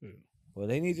like, well,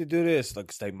 they need to do this,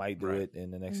 like they might do it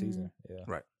in the next season. Yeah,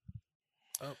 right.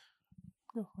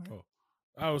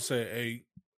 I would say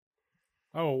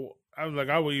 8.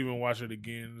 I would even watch it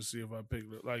again to see if I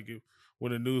picked it. Like if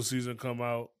when the new season come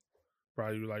out,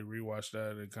 probably like rewatch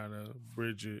that and kind of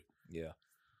bridge it. Yeah.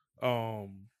 I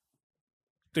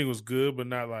think it was good, but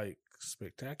not like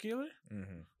spectacular.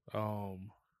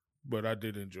 But I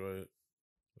did enjoy it.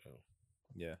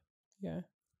 Yeah.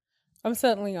 I'm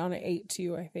certainly on an 8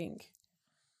 too, I think.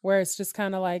 Where it's just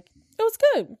kind of like, it was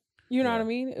good. You know what I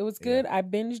mean? It was good. I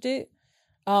binged it.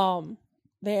 The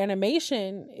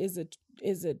animation is a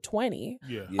 20.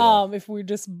 If we're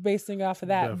just basing off of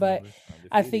that. Definitely. But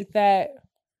I think that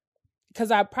because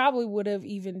I probably would have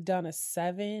even done a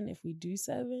 7 if we do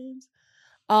 7s.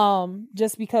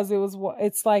 Just because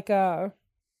it's like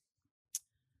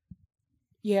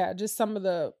just some of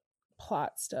the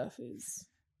plot stuff is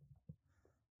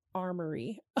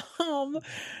armory. But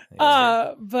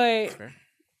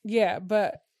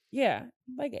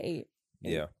like 8.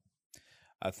 Yeah.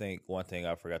 I think one thing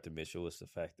I forgot to mention was the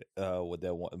fact that with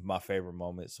that one, my favorite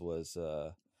moments was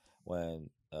when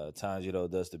Tanjiro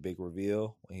does the big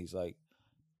reveal when he's like,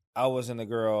 I wasn't a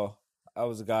girl, I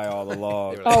was a guy all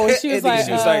along. And she was like,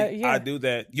 I do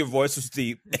that. Your voice was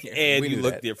deep and you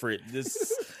look different.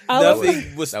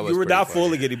 Nothing was you were not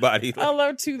fooling anybody. I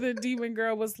love too. The demon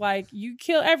girl was like, you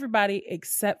kill everybody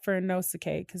except for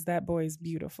Inosuke because that boy is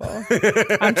beautiful.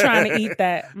 I'm trying to eat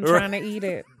that. I'm trying to eat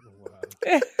it.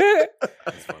 That's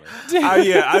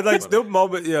funny. I like the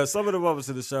moment. Yeah, some of the moments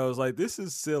in the show is like, this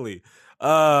is silly.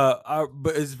 But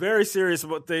it's very serious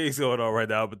about things going on right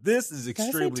now. But this is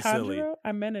extremely silly.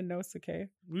 I meant Inosuke.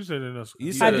 You said Inosuke.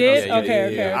 You said I did. Inosuke.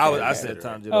 Okay. I said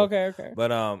Tanjiro. Okay.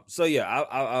 But so yeah,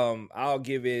 I'll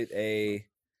give it a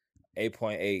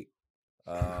 8.8.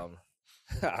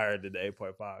 I heard it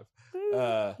 8.5.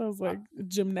 I was like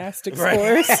gymnastics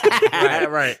right. scores.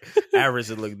 right. Average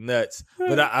would look nuts.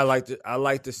 But I like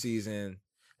the season.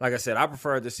 Like I said, I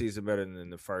prefer the season better than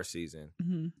the first season.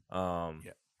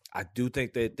 I do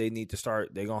think that they need to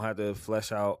start. They're gonna have to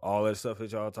flesh out all that stuff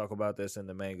that y'all talk about that's in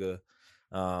the manga,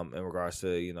 in regards to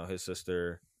his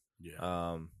sister.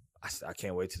 I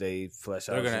can't wait till they flesh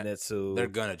out Zenitsu. They're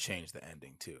gonna change the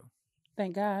ending too.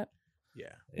 Thank God.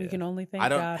 Yeah. We can only thank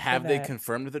God. God. They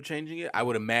confirmed that they're changing it? I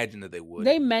would imagine that they would.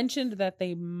 They mentioned that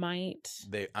they might.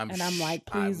 I'm like,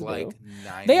 please. I'm like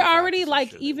they already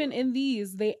like even in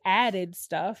these they added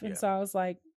stuff, and so I was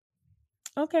like,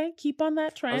 okay, keep on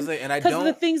that trend. Because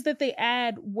the things that they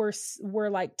add were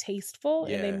like tasteful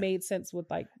and they made sense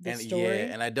with like the story.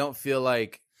 Yeah, and I don't feel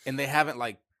like and they haven't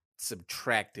like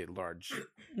subtracted large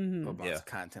Mhm. amounts of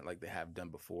content like they have done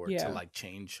before Yeah. to like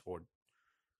change or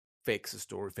fix a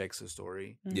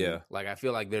story. Mhm. Yeah. Like I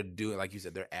feel like they're doing, like you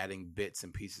said, they're adding bits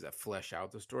and pieces that flesh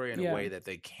out the story in Yeah. a way that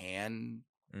they can.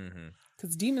 Mm-hmm.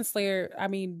 Because Demon Slayer, I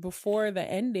mean, before the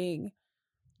ending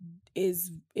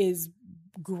is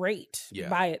great Yeah.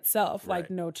 by itself. Right. Like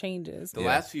no changes. The Yeah.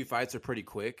 last few fights are pretty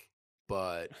quick,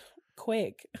 but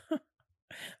Quick. they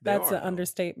That's are, an though.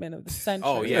 understatement of the century.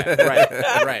 Oh yeah,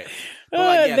 right. But,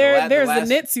 like, yeah, there's the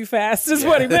last- the Nitsu fast is Yeah,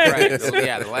 what he meant. right.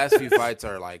 The last few fights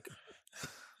are like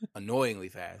annoyingly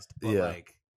fast. But Yeah.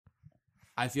 like,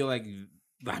 I feel like,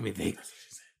 I mean,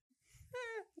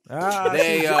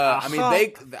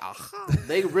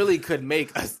 they really could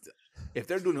make us. If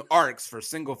they're doing arcs for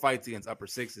single fights against upper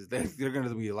sixes, they're going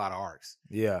to be a lot of arcs.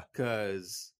 Yeah.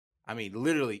 Because I mean,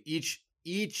 literally each.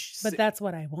 But that's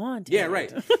what I want. Yeah,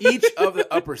 right. Each of the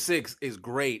upper six is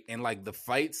great, and like the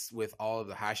fights with all of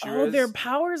the Hashiras. Oh, their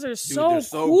powers are they're so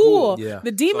so cool. cool. Yeah.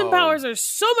 The demon So- powers are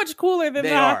so much cooler than They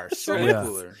the are Hashira. so much Yeah.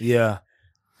 cooler. Yeah.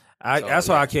 So, That's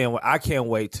why yeah. I can't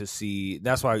wait to see.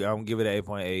 That's why I'm gonna give it an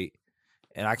 8.8,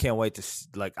 and I can't wait to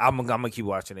like. I'm gonna keep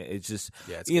watching it. It's just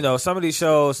Yeah, it's you know some of these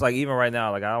shows like even right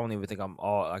now like I don't even think I'm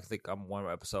all. I think I'm one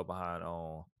episode behind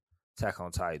on Attack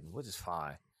on Titan, which is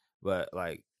fine, but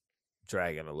like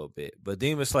dragging a little bit. But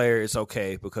Demon Slayer is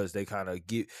okay because they kind of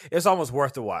give. It's almost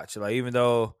worth the watch. Like even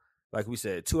though like we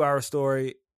said, 2-hour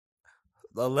story.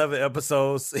 11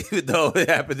 episodes, even though it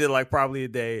happened in like probably a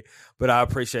day, but I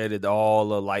appreciated all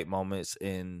the light moments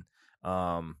and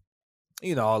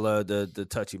you know all of the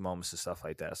touchy moments and stuff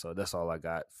like that. So that's all I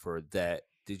got for that.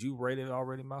 Did you rate it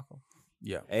already, Malcolm?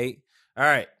 Yeah. 8. All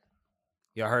right,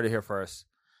 y'all heard it here first.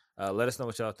 Let us know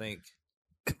what y'all think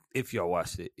if y'all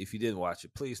watched it. If you didn't watch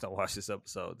it, please don't watch this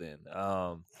episode. Then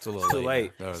It's a little too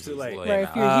late. now. It's too late. Right,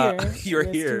 if now. you're here, you're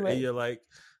it's here too late. and you're like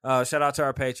shout out to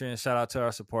our patrons, shout out to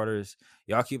our supporters.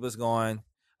 Y'all keep us going.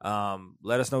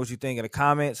 Let us know what you think in the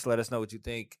comments. Let us know what you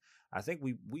think. I think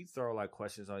we throw like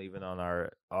questions on even on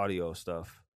our audio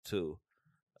stuff too,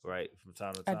 right? From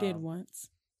time to time. I did once.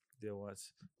 Did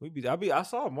once. I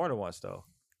saw it more than once though.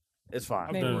 It's fine.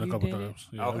 I've Maybe done it a you couple did. times.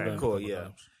 Yeah, Okay, I've done it a cool, couple yeah.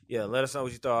 times. Yeah, let us know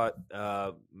what you thought.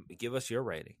 Give us your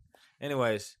rating.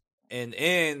 Anyways, and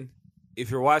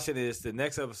if you're watching this, the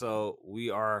next episode we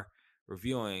are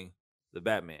reviewing the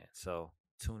Batman. So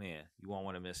tune in. You won't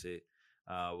want to miss it.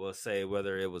 We'll say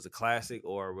whether it was a classic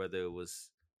or whether it was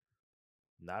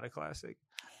not a classic.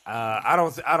 I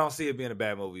don't see it being a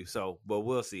bad movie. So, but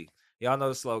we'll see. Y'all know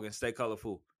the slogan: stay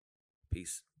colorful.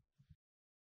 Peace.